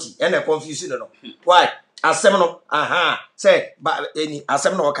 verse 40 ena confuse no why asem no say ba eni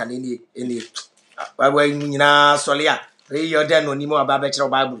asem no ka eni wa nyina sole a yo den no ni mo aba be kire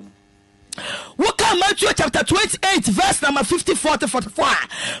Bible. Woka Matthew chapter 28 verse number 54 to 44.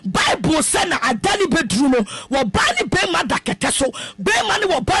 Bible said na adani bedroom wo bani be madakete so be mani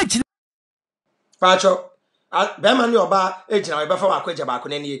wo baji. Pacho be mani oba ejina be fa wa kwaje ba ko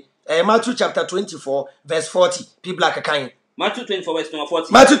nani Matthew chapter 24 verse 40 people like kan Matthew 24 verse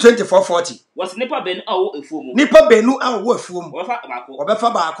 40. Matthew 24 40. Was nipa benu awo efuom. Nipa benu awo efuom.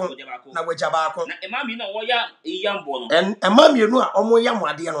 Obefa baako. Na waja baako. Na emami na wo ya yambo no. Emami enu a omo yam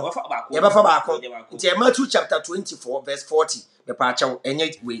ade no. Obefa baako. Nti Matthew chapter 24 verse 40. Be pa chaw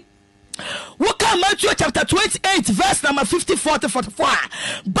enye we. Woka Matthew chapter 28 verse number 54 to 44.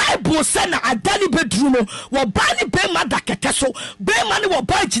 Bible said na adani bedroom wo bani be madakete so be mani wo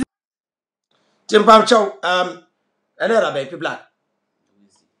baji. Timpam chaw another baby black.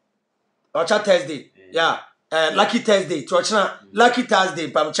 Ocha Thursday. Yeah. Lucky Thursday. Chochna Lucky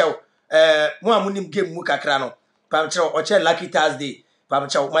Thursday. Pam chow. Mo amunim game mu kakra no. Pam chow ocha Lucky Thursday. Pam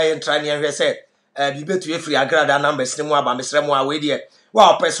chow my entrani and we say bibe to free agrada numbers ni mo aba mesre mo awe die.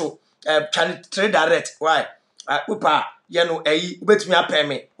 Wa opeso trade direct. Why? Upa ye no ubetumi apɛ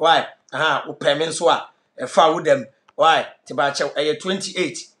me. Why? Upɛ me nso a fa wo dem. Why? Ti ba chow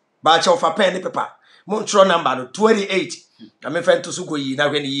 28. Ba chow fa pen ni paper. Montro number no 28. I me friend to suko yi na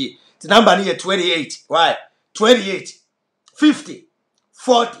hwe ni yi. The number ni 28. Why? 28 50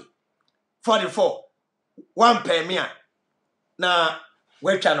 40 44 1 per me na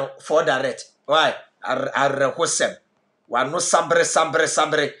we channel for direct. Why? Ar hosem. Wa no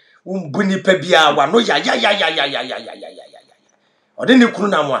sabre umbuni pe bia wa no ya. Ode ni kunu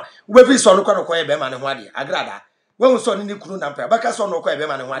na mo a we fi so no ko ye be ma ne ho ade agrada. We so ni kunu na pe baka so no ko ye be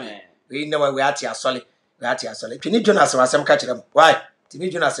ma ne ho ade. We never we ati asole. Twini Jonas wasem ka kirem. Why? Twini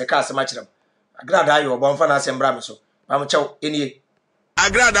Jonas ka asem kirem. Agrada ayo bonfa na asem bra me so. Pam chew enie.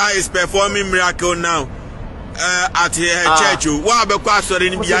 Agrada is performing miracle now. At her church. Wa be kwa sori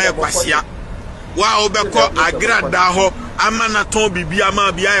ni bia ye kwasia. Wa obekọ agrada ho amana ton bibia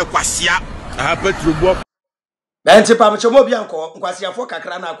ma bia ye kwasia. Petrubo. Benti pam chew mo bia nko nkwasia fo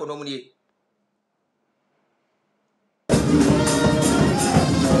kakra na akonom nie.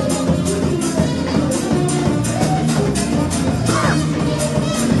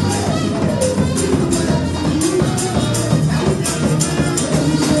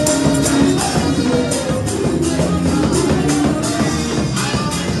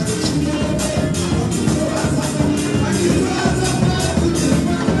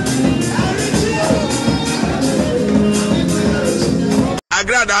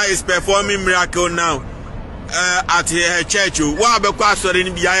 Agrada is performing miracle now. At her church. Wa be kwa sori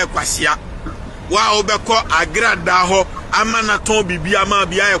ni bia ye kwasia. Wa obekọ agrada ho amana ton bibia ma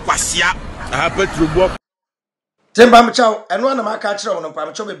bia ye kwasia. Petrubo. Tembam chaw eno na maka kire wono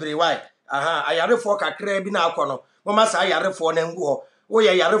pam chaw bebre why ayarefo kakra bi na akono mo ma sa ayarefo na ngu ho wo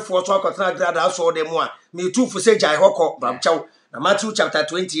ye yarefo so akotena agrada so de mu a me tufu se jai hokọ pam chaw na Matthew chapter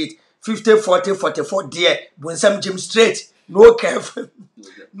 28 50 40 44 there bunsam Jim straight no curve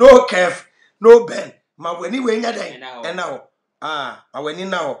no bend ma weni we nya den ena ho ma weni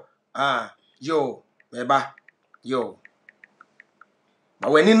na ho yo meba yo ma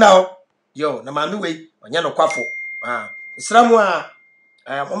weni na ho yo na ma mi we onya no kwafo Islamu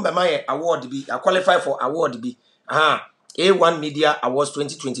ombe maye award bi I qualify for award bi A1 Media Awards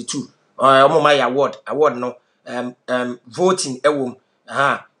 2022 omo maye award no voting ewom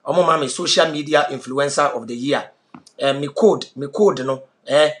omo ma me social media influencer of the year me code no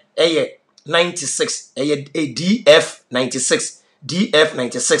 96 DF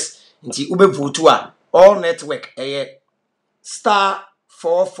 96 nti ube vote a all network star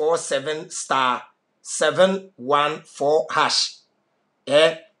 447 star 714 hash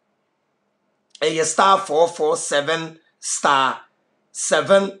star 447 star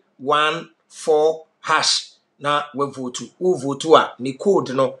 714 hash na we vote a me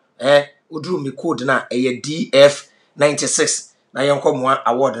code no udru me code na DF 96 na yenko mo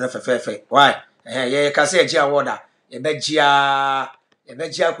award na fefefe why ye ka se agi award a ye begia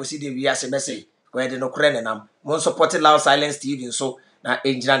kosi de wiase message we de no kre ne nam mo support Loud Silence TV so na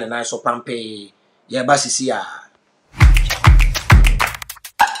engineer ne na so pampe ye ba sisi a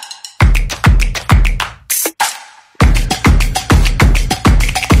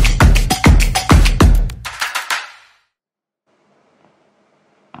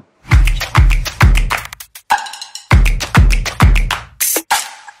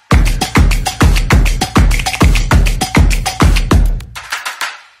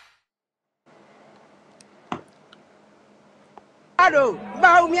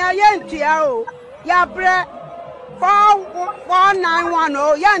Ba mi ayentia o ya bre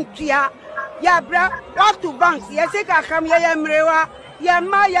 4491 yantia ya bre what to banks yesika kam ye mrewa ya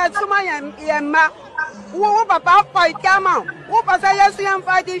ma ya suma ya ma wo papa fight kama wo pasa yesu yan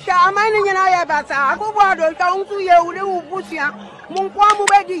fight sha amani nyina ya basa agobo ado ta unsu ye ure wo busia mun kwa mu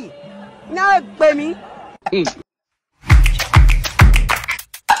bedi na gbemi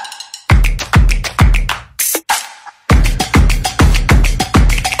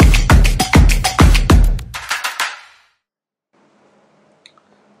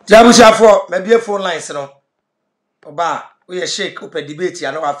Jabusha for maybe phone lines no. Oba, we shake up a debate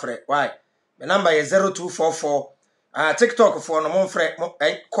ya no afre. Why? My number is 0244. TikTok for no mon frɛ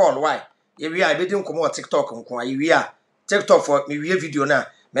call why? Ye we are bedi nkomo TikTok nko ye we are TikTok for me we video na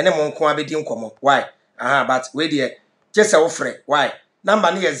me ne mon nko abedi nkomo. Why? But we there just a ofre. Why?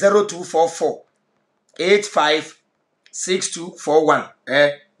 Number ni 0244 856241.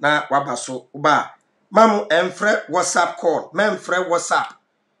 Na wabaso uba. Mamu emfre WhatsApp call. Memfre WhatsApp.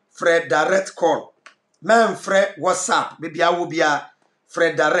 Fred direct call. Man Fred WhatsApp. Baby I will be a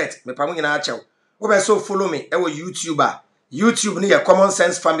Fred direct. Me pamu nyina achew. Obe so follow me ewo YouTuber. YouTube ni a Common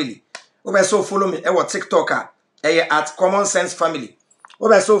Sense Family. Obe so follow me ewo TikToker. At Common Sense Family.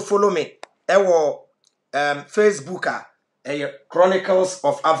 Obe so follow me ewo Facebooker. Chronicles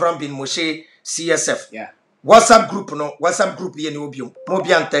of Avram bin Moshe CSF. Yeah. WhatsApp group no. WhatsApp group ye ni obium. Mo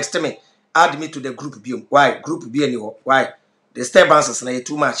bian text me. Add me to the group bium. Why? Group bi ni ho. Why? The disturbances na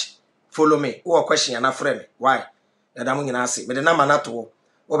too much. Follow me. Who question and a friend? Why? The damu nyina ase. But the number na to.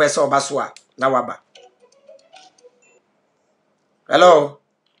 Obe so baswa na waba. Hello.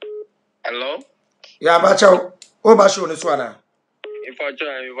 Hello. Ya bacho. O basho ni swana. Ifacho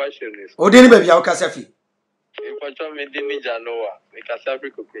ni. Odini baby ya okasafi. Ifacho me dini janoa. Me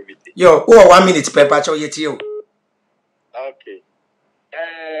kasafi kokrobiti. Yo, 1 minute per bacho yeti yo. Okay.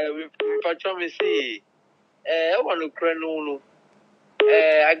 Ifacho me see. Wanu krenu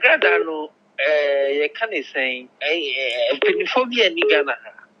agrada no ye kan say phobia ni Ghana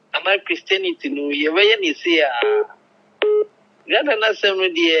ama Christianity no ye we ni say Ghana na sem no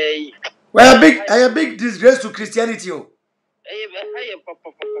dey a big disgrace to Christianity o higher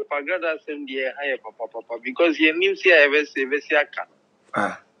papa agrada sem dey higher papa because ye nim say e say aka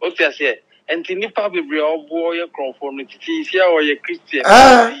o ti say enti nipa bebre obo ye kronfo no titi sia o ye Christian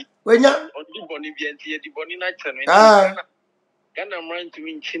wenya odi boni bi enti ye di boni na cheno Ghana man to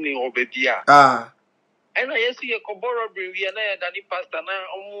mean chini obedia. And I yes you koboro brevi and I dani pastor na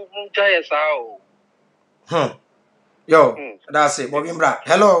jaya sao. Yo, that's it. Bobby Mbra.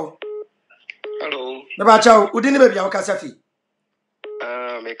 Hello. Hello. Neba chao, udini baby ya kasafi.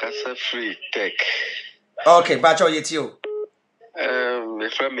 Me free tech. Okay, bacho yetio. Me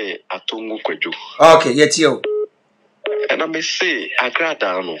friend me atungu kweju. Okay, yetio. And I may say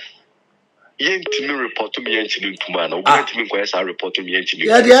agrada no. Yentimi report to me yentimi ntuma na obetimi nkwesa report to me yentimi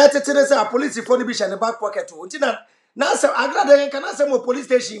yeah the attitude say police for ni bi share back pocket o ntina na say agrada yen kana say mo police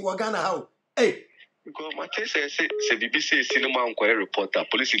station wo Ghana how hey because my say BBC cinema nkwere reporter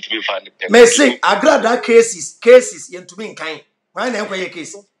police ntimi fa ni me say agrada cases yentimi nkan why na enkwere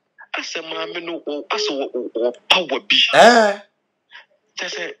case asema me no aso power bi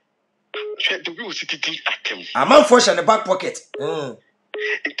just say the way we sit atem amount for share back pocket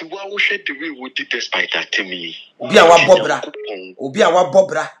It was shed the way we did despite that to me. Obi a wa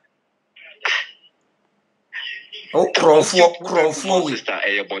bobra. O kronfo we. Sister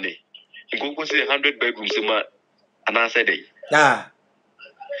Ayabone. Go say 100 bedrooms and I said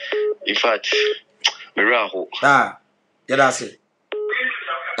in fact, Miraho. Yeah, that's it.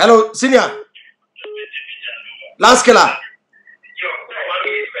 Hello, senior. Last killer.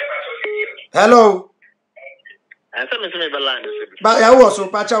 Hello. I said, Mr. Neverland. But I was so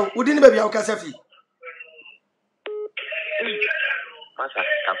Pacha. Who didn't baby our Casafi?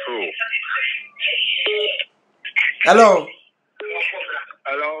 Hello.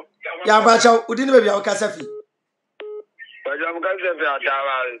 Hello. Yeah, Pacha. Who didn't baby our Casafi?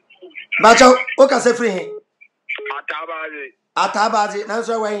 Bacha, o Casafi. Atabazi. That's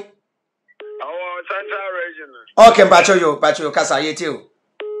why. Our Central region. Okay, Bacha, you Casa, you too.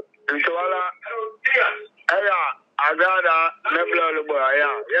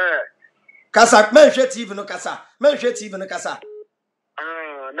 Yeah. Casa, men shit even no Casa. Men shit even no Casa.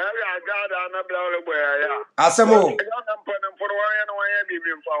 Asemo.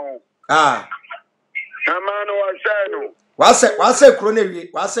 What's a chrono?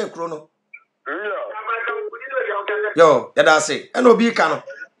 What's a chrono? Yo, yeah, that's it. And no be cano.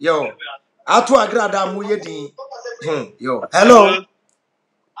 Yo, I to agrada muyedi. Yo, hello.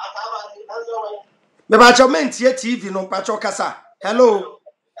 Me bacho menti TV no bacho kasa. Hello.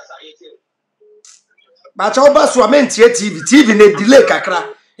 Bacho ba so menti TV ne delay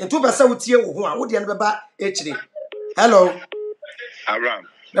kakra. Into besa wutie wo ho a wo de no beba echire. Hello. Aram.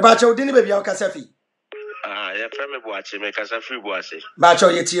 Me bacho wo dini baby akasa fi. Ya frame boache me kasa free boache. Bacho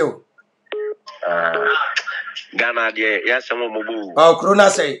yetie o. Ghana de ya samo mobu. Oh, corona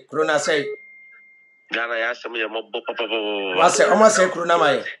say. Ghana ya samo ye mobo papa. What say? Almost say corona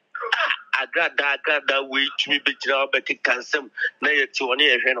mai. Agrada way to me be jira be cancel na ye ti woni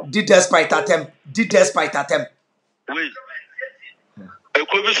e hwe no. Did despite attempt. Wait. E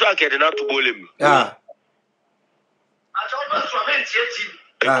ko bi so akede na to bolem. Yeah.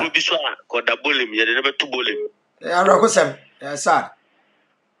 E ko bi so akoda bolem ye de be to bolem. Yeah, Rokosem. Sir.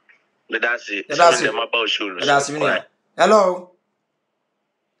 That's it. Hello.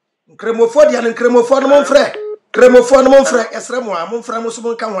 Cremophone, mon frère. Esremo, mon frère,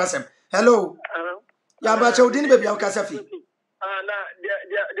 mon can wasem. Hello. Ya bacha udini baby au kasafi.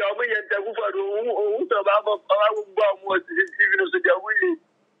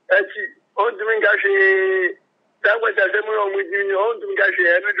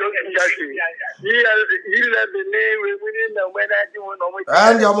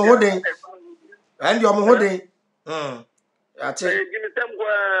 And your holding. Ate.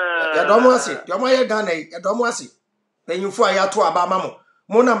 Ya domo ase. Domo ye Ghana, ya domo ase. Penyufo ya to aba mamo.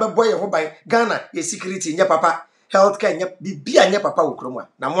 Mo na mbebo ye ho ban. Ghana ye security nye papa. Healthcare nye bibia nye papa wo kromwa.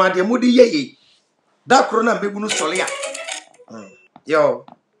 Na mo ade mo di ye. Da kro na mbebu no sole ya. Yo.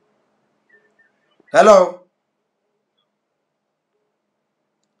 Hello.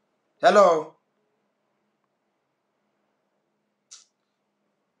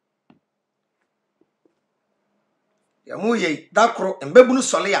 Ya mu ye da kro mbebu no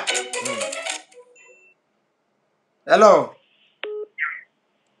sole ya. Hello.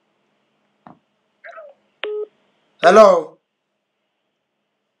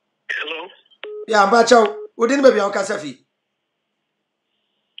 Ya bacha udini baby au kasafi.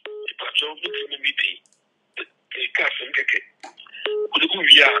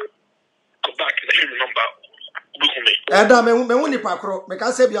 Da me woni pakro me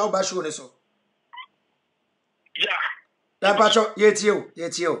ka se bia wo ba show ne so. Ya bacha yetie o.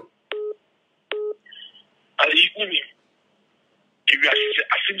 Ali uni. If you are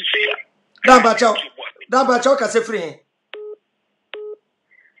asimsia. Da bacha ka se free.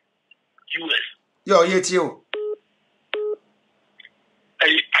 US. Yo yetie o.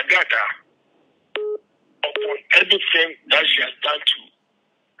 Agada upon everything that she has done to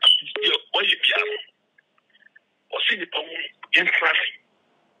what you be or see the problem in front.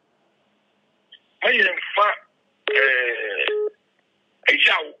 When you a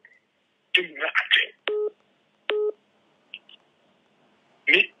yow to nothing.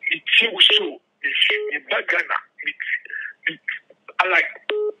 Me so if in Ghana,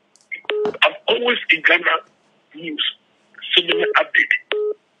 I'm always in Ghana news. So many update.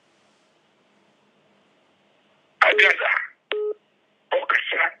 Agada,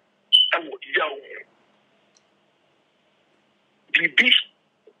 Okasa, and Yao. The beast,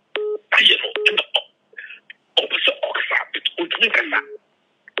 in the opposite Okasa, it's Udmikasa.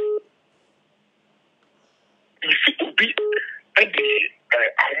 If it could be at the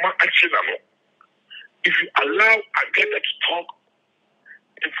Alma action, if you allow Agada to talk,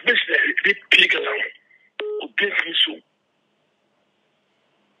 information is a bit bigger than obeying so.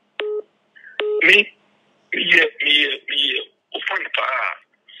 Me, ofan pa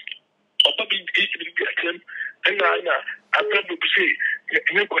and I probably say,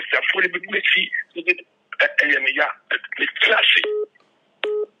 you go to fully be the classic.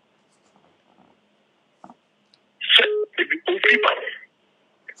 So, maybe people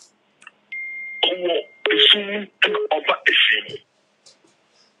soon and over a shame.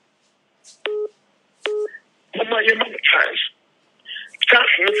 Mama, you know,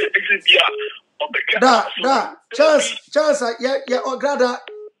 chance, yeah, or grada,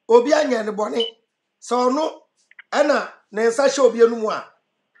 Obianya and the bonnet. So, no, Anna, Nansa show be a noir.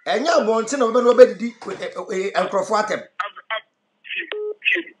 And you're born to know nobody and Crofatem.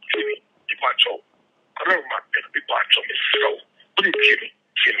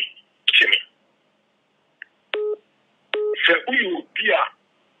 So, you, dear,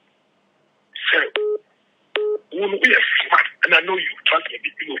 so, when we are smart, and I know you trust me,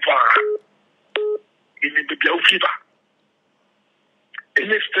 you far in the baby fever.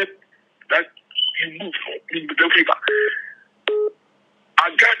 Any step that you move in the baby fever,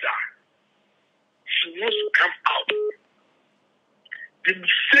 Agada, she wants to come out. The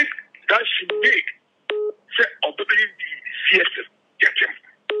mistake that she made, say, obeying the CSS, get him.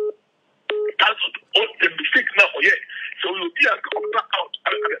 That's all the mistake now, yeah. So you'll be out at the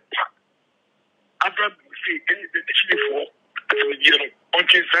park. After we say anything actually for on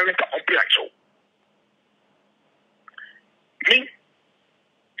silent comprehension. Me,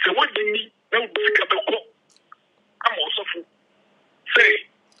 so what do you need? Now we think about I'm also for say.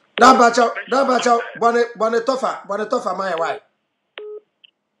 Dabacho, Bonetofa, my wife.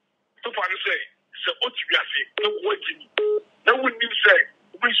 So far, say, so what you are saying, no, what you need. Now, when you say,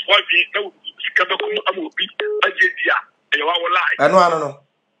 which one be no, I'm will be a JDA, and you are alive. I know. I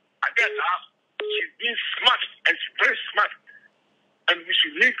guess she's being smart and she's very smart, and we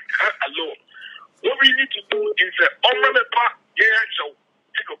should leave her alone. What we need to do is part, so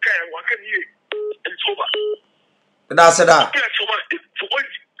take okay, and one can hear, and it's over. That's it. So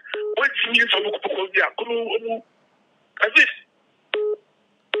what you need to look for, this.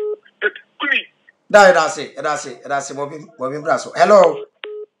 That's it. Moving brasso. Hello.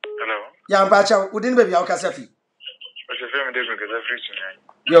 Yeah, Bacha, wouldn't be our Casafi.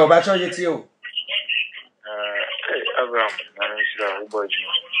 Yo, Bacha, it's you. Abraham, and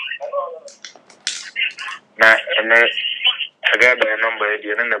I got the number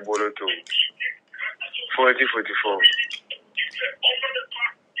and the bolo to 4044.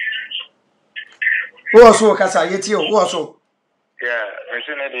 Who also Casa, it's you, who also? Yeah, I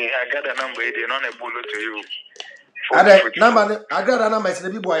got a number, they don't a bullet to you. I got a number, it's the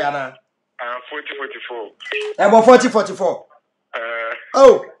big boy, Anna. 4044. About 4044.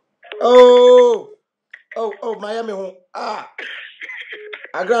 Oh, Miami home. I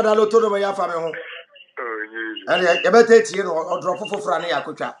got a lot of my family home. And I better you know, or drop for Franny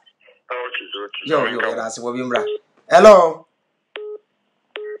Akucha. Yo, that's what we bring. Hello.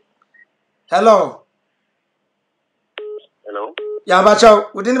 Yeah, Bacha,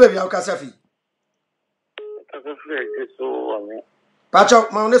 we didn't be our Casafi. Bacha,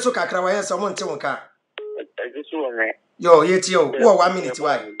 Mauneso Kakraway, someone to car. Yo, yet you, 1 minute,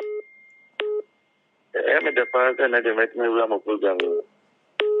 why? I'm the person that met me with a program.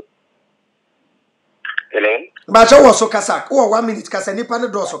 Hello? Bacha was so Casac, 1 minute, Casani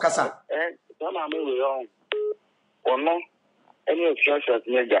Panador, so Casa. Some are moving on. Or no, any of church as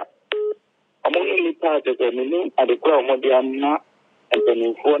mega. I'm only part of the minimum at the crowd, what they are not, and the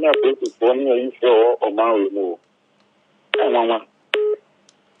new phone up with 1 year or my remove. Mama.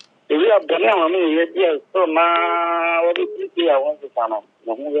 We have done it, yes, so now what do you see? I want to come on.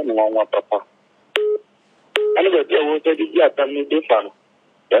 No one, papa. Anyway, there was a good family different.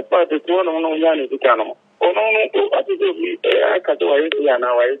 That's why the two on Yanni to come. Oh, no, what is it? I can't do it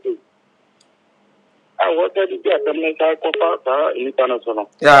now. I do. I was a good family in Panasonic.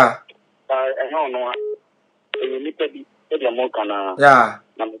 Yeah. I don't know. You need to be a more can. Yeah.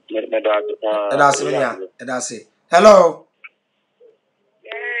 That's it. Hello.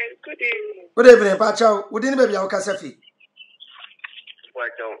 Good evening, Pacho. We didn't be our Casafi.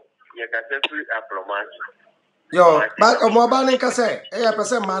 Yo, back of Mobile Casa, a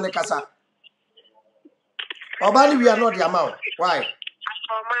percent man Casa. Obani, we are not the amount. Why?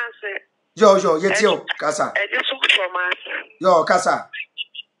 Yo, yet you, Casa. Yo, Casa.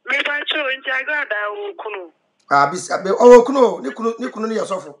 Me Pacho in Jagada, Kuno. Kuno, Nikuni, your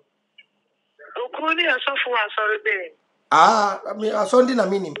sofa. Okuni, your sofa, sorry, babe. I mean, I saw dinner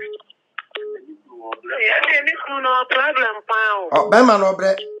meaning. No problem, Pao. Oh, Beman or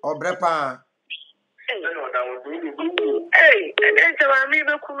Brepa. Hey, and then tell me,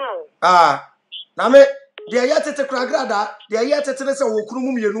 Kuno. Name, Dia ya tete kura agrada, dia ya tete ne se wo kunu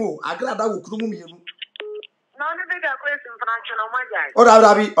mu mienu, agrada wo kunu mu mienu. No ne bega kwesi mfrancho no magai. Ora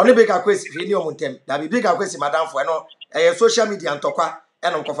rabi, oni bega kwesi fi ni omuntem. Dabi bega kwesi madam fo no, social media ntokwa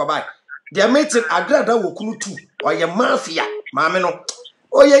eno nkofa bai. Dia meeting agrada wo kunu tu, oye mafia, maame no.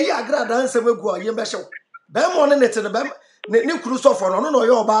 Oye yi agrada ansem egu oye mbehyew. Bem one ne te ne bem ne kuru sofo no no oye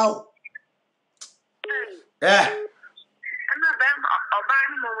oba o.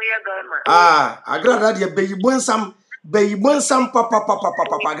 Agrada dia beyibonsam papa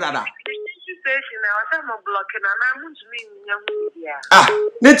agrada.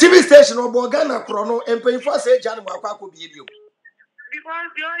 The TV station obo Ghana kro no empanyfo say Jan mo akwa ko biebio.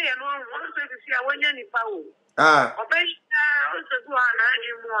 Because the only one wants to see a one year power. Obey also do an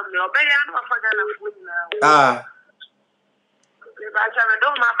argument, obey and food now.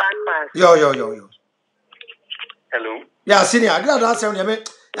 Yo. Hello. Yeah, senior, agrada say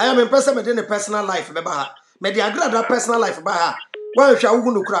I am in person me the personal life be ba. Me the agrada personal life ba ha. Wan hwa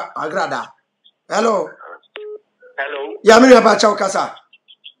wo no kura agrada. Hello. Yeah, me ba cha okasa.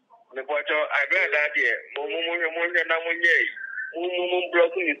 Me bocho agrada de mo na mo nye. Mo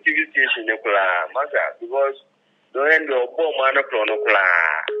block the TV station de kula. Masa because do end the bomb man kula no kula.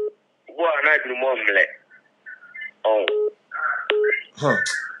 Wo na di mo mle. Oh.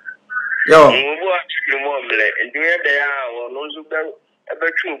 Yo. Mo di mo mle. Nduye de ya wo no zu be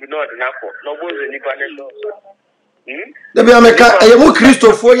tru bi no de na ko. No bo ze nipa ne no. Debi ameka mu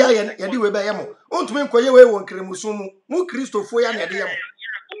Kristofo ya ye di we be ye mo. Ontumi nkoye we won kremusu mu Kristofo ya na de ye mo.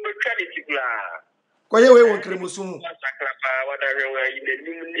 Koye we won kremusu mu.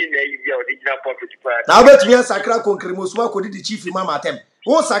 Na betumi asakra kon kremusu ma ko di chief mama atem.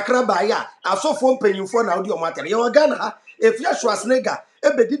 Wo sakra ba ya asofo mpanyimfo na odi o matem. Ye Ghana ha efia Schwarzenegger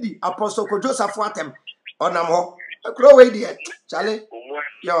ebedidi Apostle Ko Joseph atem. Onam ho. Akro we di chale.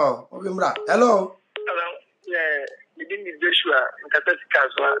 Yo, obimra. Hello. Yeah, you didn't need Joshua.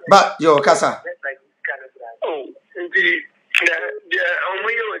 But yo, Kasa. Oh, indeed.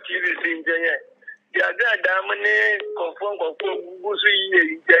 Only you achieve this in Jaya. The other damane conform Gusu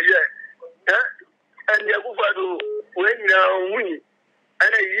in Jaya. And the Gufado, when now we,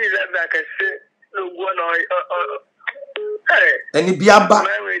 and I use that like I said, no one Any biaba,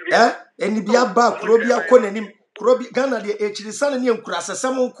 any biaba, Krobia Konenim, Krobi Ghana, the Echirisan and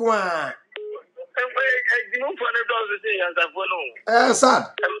Kurasasam Kwa. Sad.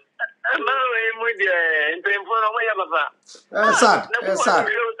 Sad.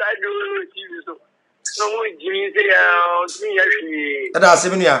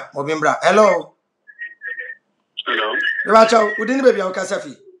 Hello. Hello. We didn't baby on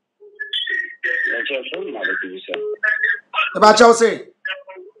Casafi. The say.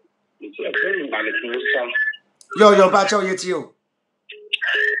 Yo, Bacho, yet you.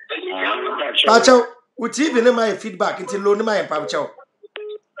 Bacho, would even in my feedback until loan my Pacho.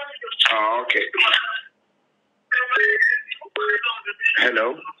 Okay.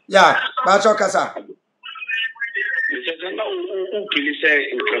 Hello. Yeah, Bacho Casa.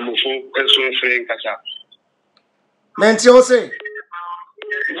 Mentio say.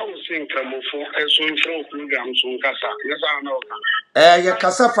 No, sing Cramofo, and so in front program, so Casa. Yes, I know. Ya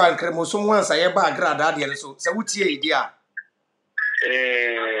Casa fan Cremosum once I ever grad, so what's your idea?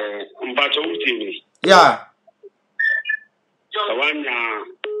 Yeah. The one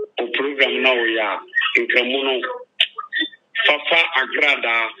program now, yeah, in Cramono. Fafa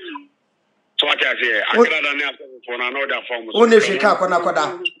agrada. So what I say, agrada for another form. One if you can't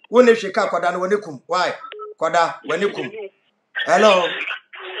koda. One if you can't koda when you come. Why? Koda when you come. Hello.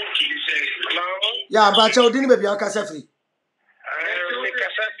 Yeah, but you didn't be a cassette.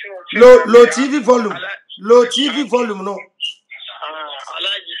 Low TV volume. Low TV volume, no.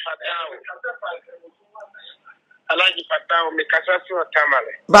 Alaji Fatao, me cassette or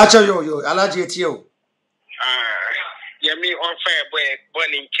tamale. Bacha yo, Alaji et you. Yemi on fire boy,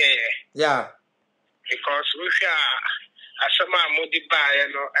 born in care. Yeah. Because we are as a man modi by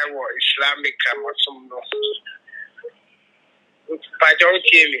no Islamic or some no. Bajo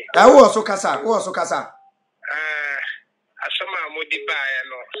Kimi. I was so casa. As a man modi by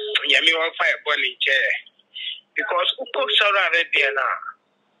no Yemi on fire born in chair. Because who cooks are ready now?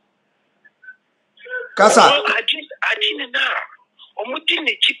 Casa. I didn't know.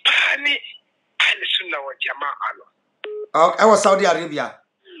 Omutini chipani and sooner what Yama. I was Saudi Arabia.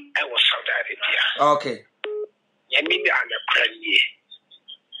 Okay. Yamini and a cranny.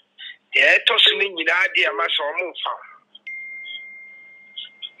 Yeah, tossing in idea, my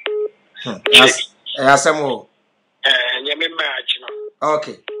son. Yes, Asamo.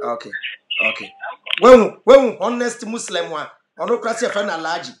 Okay. When honest Muslim one, or no crassy fan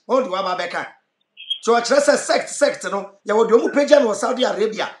allergy, hold you about Becca. So I trust a sect no ya wo de omu pagya no Saudi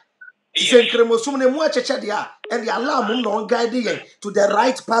Arabia. Isen kremosum ne mu acheche dia and the Allah mum no guide yen to the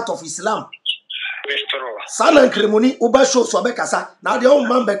right path of Islam. Sana kremoni uba show so be kasa na de o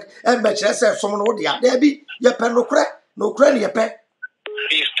man be e be kire se som no dia there bi ye pe no kre ne ye pe.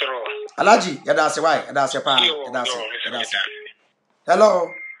 Alaji ya da se why ya da se pa ya da se.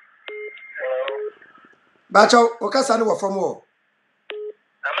 Hello. Bacho o kasa ni wo from wo.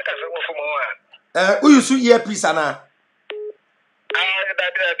 Amaka se wo from wo who you su earpiece ana?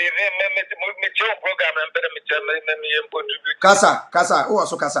 Kasa, who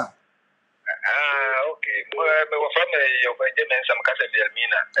also kasa? Okay.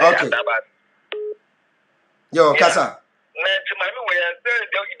 Okay. Yo, kasa.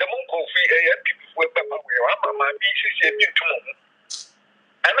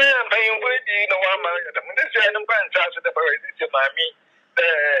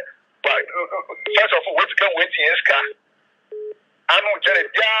 First of all, what's going to wait in his car? I know Jerry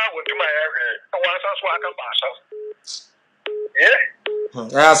Dia will do my area. Once I swag up myself. Yeah?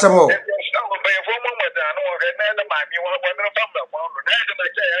 Yeah, some more.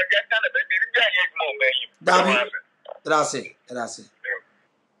 That's it.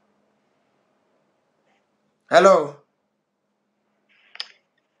 Hello.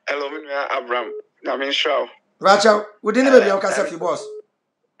 Hello, Abraham. I'm in show. Racha, we didn't even be your boss.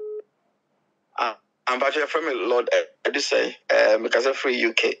 I'm back here from Lord Edisei, because of free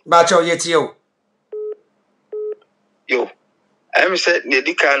UK. Bacho yet you. Yo. I'm said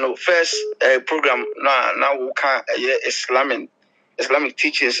the first program now we can Islamic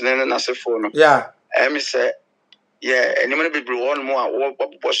teachings and then as a phone. Yeah. I'm said yeah, and you want to be one more what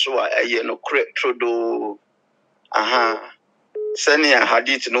was so no create through do sending a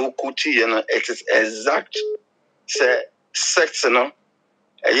hadith no kuti and it is exact say sex no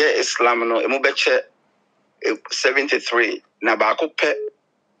Islam no emubeche 73 na ba ko pe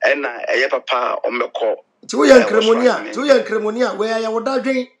na papa omeko tu yan kremonia where ya woda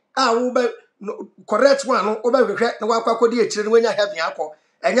dwen wo be correct one no wo be hwehwe na wa kwakodi ekire no nya heaven akọ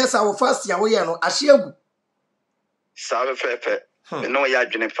enya sa wo fast ya wo ye no ahye agu sabe pepe no ya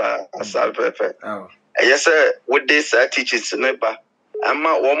dwene pa sabe pepe say what this teachers no ba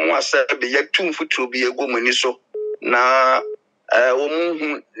ama wo mo asabe ya tumfutu bi ego mani so na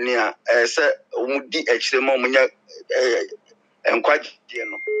omu nia say omu di ekire mo nya enkwaje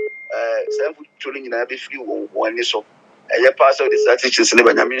no say futu nyina be free wo wani so pass of the teachers ne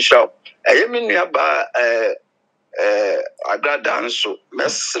banyamin shaw me nua ba agrada nso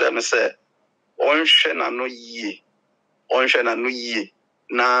mesre me say onhwe na no yie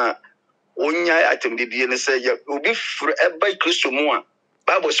na onya atem bibie ne say obi furu eba Kristo mu a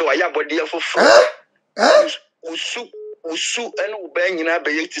Bible so aya bode afoforo usu ene uba nyina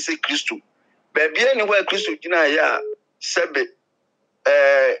be yeti se Kristo ba bia ni ho Kristo gina ya sebe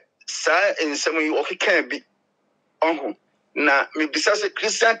sa ensem yi okeka bi na me bisa se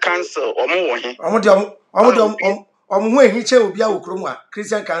Christian Council omo wo he omo ho ehiche obi a wokrom a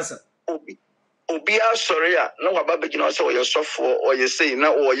Christian Council obi a sorry a no waba begina se oye sofo oye sei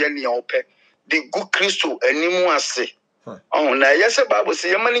na oye ne ope the good Kristo animu ase na yese Bible se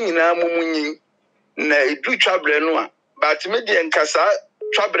yemani nyina mumunyin na edu twabre no a but me de nkasa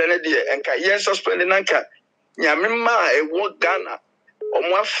twabre ne de enka yen suspend nanka nyame ma ewo Ghana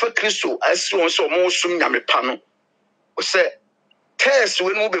omo afa Kristo asi won so omo sum nyame pa no o se test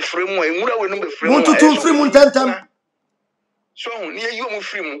we no be free mu enwura we no be free mu mututu free mu ntantam so ni ayi omo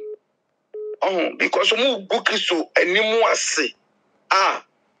free mu because omo go Kristo animu ase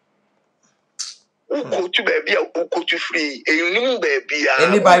ukotu baby ukotu free enimu baby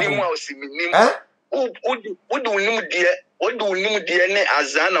any Bible Udu ne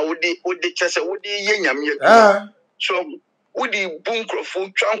azana udi chese udi ye nyame so udi bunkrofo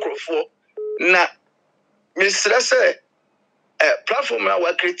twankrofo na misra say platform na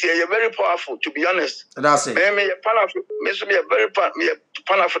we create is very powerful, to be honest. That's it. Me very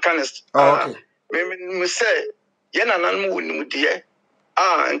pan-Africanist. Okay. Me say ye na nanmu wonimu de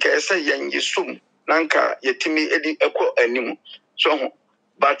nka say yen yesum nanka yetimi edi ekọ animu so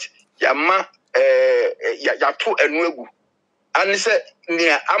but yama yato enu egu ani say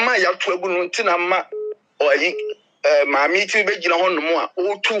nia ama yato egu no ntina ma oyi maami ti be gina hono mu a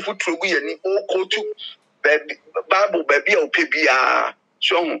o tu futu egu yani o kotu Bible baby o pebia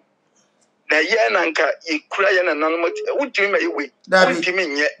so na ye nanka ikura ye na nanmu wutimi ma yewe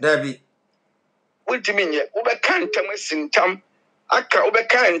wutimi nye ube kanta masintam aka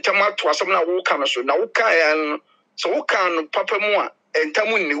obeka entam ato asem na wo ka no so na wo ka ya so wo ka no papa mu a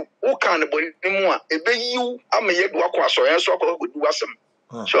entam ni wo ka no boni mu a ebeyiu amaye do akọ aso yen so akọ godu asem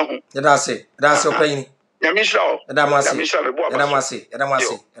So that's it opinion Yamisha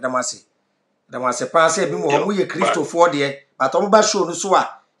Edamase pass e bi mo ho ye Christopher de but o ba show no so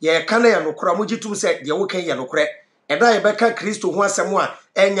a ye ka na ye no kora mo gitum se de wo kan ye no kore eda ye beka Christo ho asem a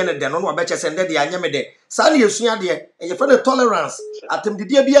enye ne de no no obeche se nde de anye me de sa na yesua de ye fa the tolerance atem de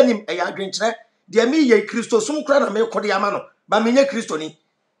dia bi anim e ya adwenkyere de mi ye Christo sum kora na me kode ama no ba me nye Christo ni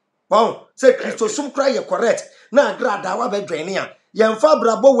bon se Christo sum kora ye correct na grada wa be dwene a ye mfa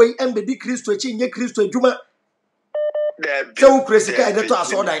brabo we embedi Christo echi nye Christo adwuma so crazy guy dey to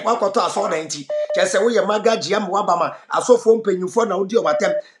asodan wakoto asodan nti kese wo ye magaji am wabama asofo mpanyufo na odi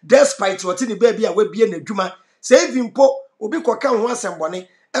obatem despite what ni baby a we bie na adwuma save mpo obi koka ho asembone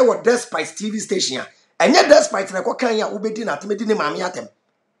e wo despite TV station a enye despite na kokan ya obedi na atemedi ni maami atem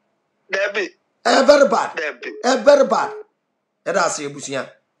very bad very bad e da se ebusuya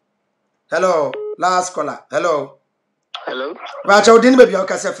hello last caller hello bacha odin baby o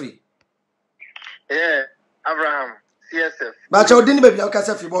kasa free Abraham CSF. Bacha odin baby o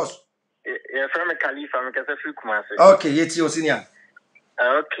kasa free boss. Yeah, from Khalifa, me kasa free Kumasi. Okay, yeti o senior.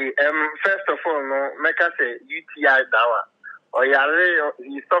 Okay, first of all, no, make us say UTI dawa. Or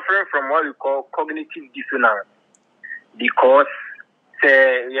he's suffering from what we call cognitive dissonance. Because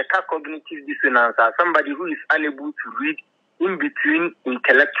you have cognitive dissonance as somebody who is unable to read in between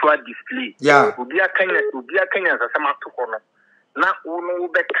intellectual display. Yeah. Ubia Kenya as some atukono. Na uno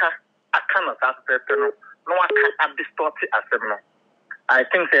ubeka akana aspect no. No one can distort it as no. I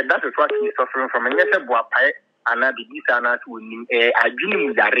think that is what he's suffering from. And yes, boapai and I be sana to I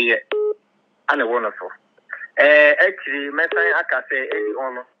dream yare and a wonderful. Actually, my son I can say any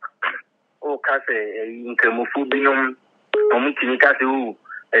on o kase incremophobinum omukinika se o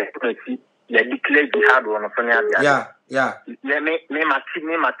ya declare jihad on Sonia. Yeah. Me mati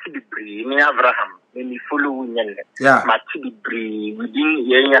be me Abraham me follow nyen. Yeah. Mati be within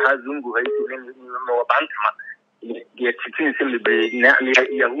ye hazungu haiti no bantama. Ye titin se be na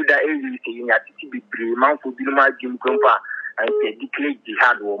Yahuda e se ya titi be man fo bi no ma jim krompa and say declare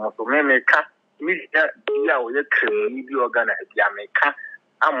jihad wo mo so me ka mi ya o ye krem ni bi organa dia me ka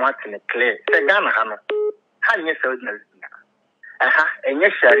amwatene clear se Ghana ha no ha nye Saudi enye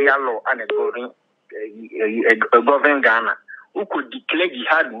Sharia law and govern Ghana who could declare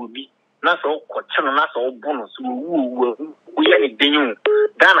jihad will be na so kochino na so bonus wu ye ne denyu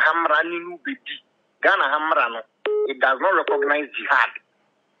Ghana hamra ni nu bedi Ghana hamra no it does not recognize jihad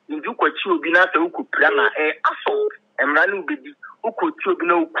ndu kwachi obi na so ku plana assault emra ni bedi ukochi obi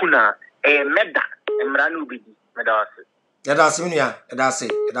na ukuna meda emra ni bedi meda wase that's unia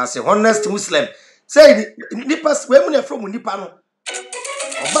that's honest Muslim say nipa we mu na from nipa no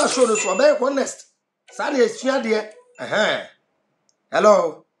oba show no so oba honest sa na esua de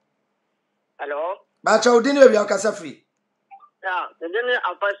hello bacha odini we akasa free deni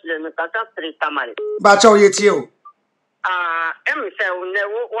apasle me kasa free tamale bacha o yetie o em say ne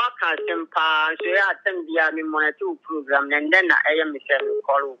wo ka sempa so ya atem bia me monitor program and then na em say me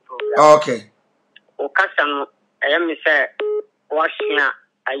call program okay o kasa no em say washia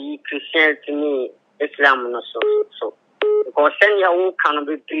ayi Christian to me Islam no so because sen ya wo kan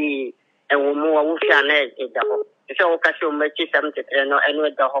be pri e wo mo wo fia na e da ho se o kasa o mechi 73 no eno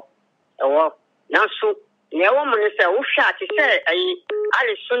da ho e wo na so ne wo mo ne say wo fia ti say ayi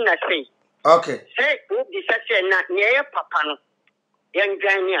ali sunna say okay say wo di say na ne ye papa no ye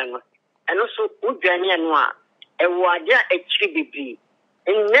ndwane anu eno so wo dwane anu a e wo aja e chiri bibiri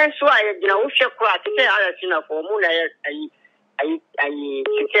en so aye gina wo hwe kura ti say ala sunna fo mo na ayi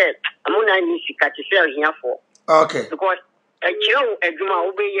say amuna ni sikati say ohia fo okay because a chill eduma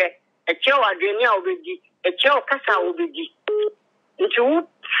obeye a chill adeni a obedi a chill kasa obedi nti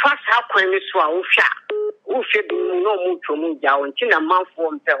fast hakwan so a wo hwe bi no mu twomu ja wonti na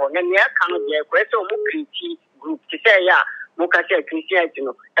manfo mpe ho na me aka no je ko so mu kriti group ti say ya mu ka say Christianity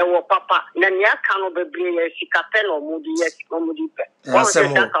no e wo papa na me aka no bebre ya sikape no mu di yes mu di pe wo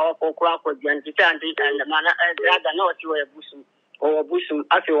se ta ka wo ko akọ di anti say anti and mana brother no ti wo ebusu o busu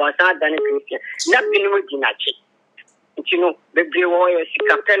afi wa sa dan Christian na bi no ginachi nti no bebre wo ya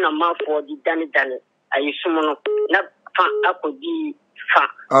sikape na manfo di dani ayi sumo no na fa akodi fa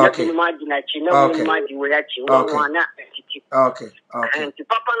okay na imagine na we imagine we achi wo na titi okay nti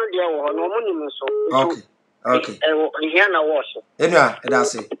papa no de wo no mo ni mo so okay here na wo so enwa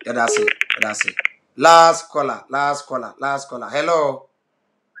that's it last caller hello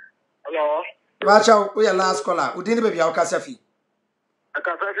bacha we last caller udini baby akasa fi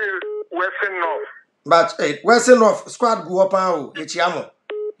Western North but Western North squad go up o yetiamo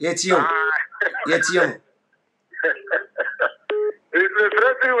it's Western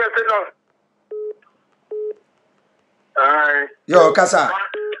North Yo, kasa.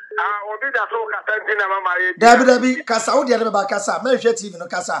 Obi da so kasa ntina mama ye. Dabi kasa wo de na ba kasa. Me hwe TV no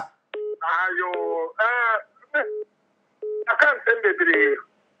kasa. Ayo, I can't send the day.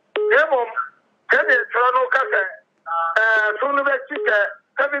 Emo, tell me, Toronto kasa. Soon the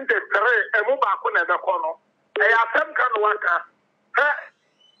 73 e mo ba ko na be ko no. E ya sam kan waka.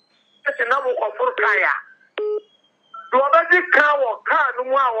 Eti na mo ko fur kaya. Do obaji ka wo ka no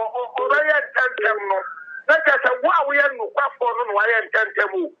mu a o ba ye tantem no. Na ka se wa wo ye no kwa fo no wa ye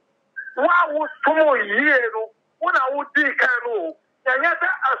tantem o. Wa wo tumo yie no. Wo na wo di ka no. Ya ya ta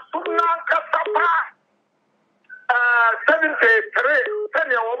asuna ka sapa 73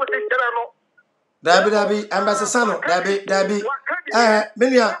 tani wo mo ti kira no. Dabi ambassador dabi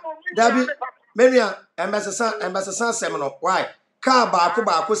menia ambassador sem no why car baako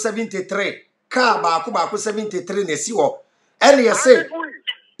 73 car baako 73 na si wo ene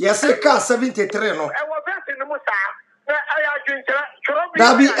yese car 73 no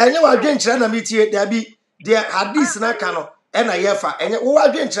dabi enye wa adwenkyere na metie dabi de hadis na ka no ena yefa enye wo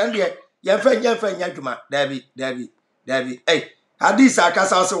adwenkyere de yemfa nya dwuma dabi hadis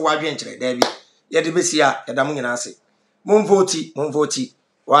akasa so wa adwenkyere dabi yede besia yeda mo nyina ase mon vote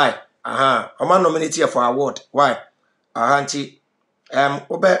why oma nominate for award why nti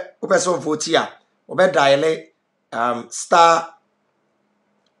obe so vote ya obe dial star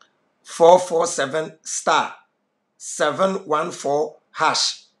 447 star 714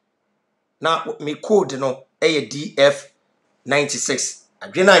 hash na me code no DF 96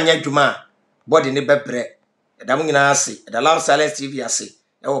 adwena anya dwuma body ne bebre yeda mo nyina ase yeda Love Silence TV ase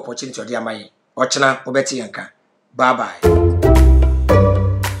e opportunity odi amaye ochina obeti yanka bye bye.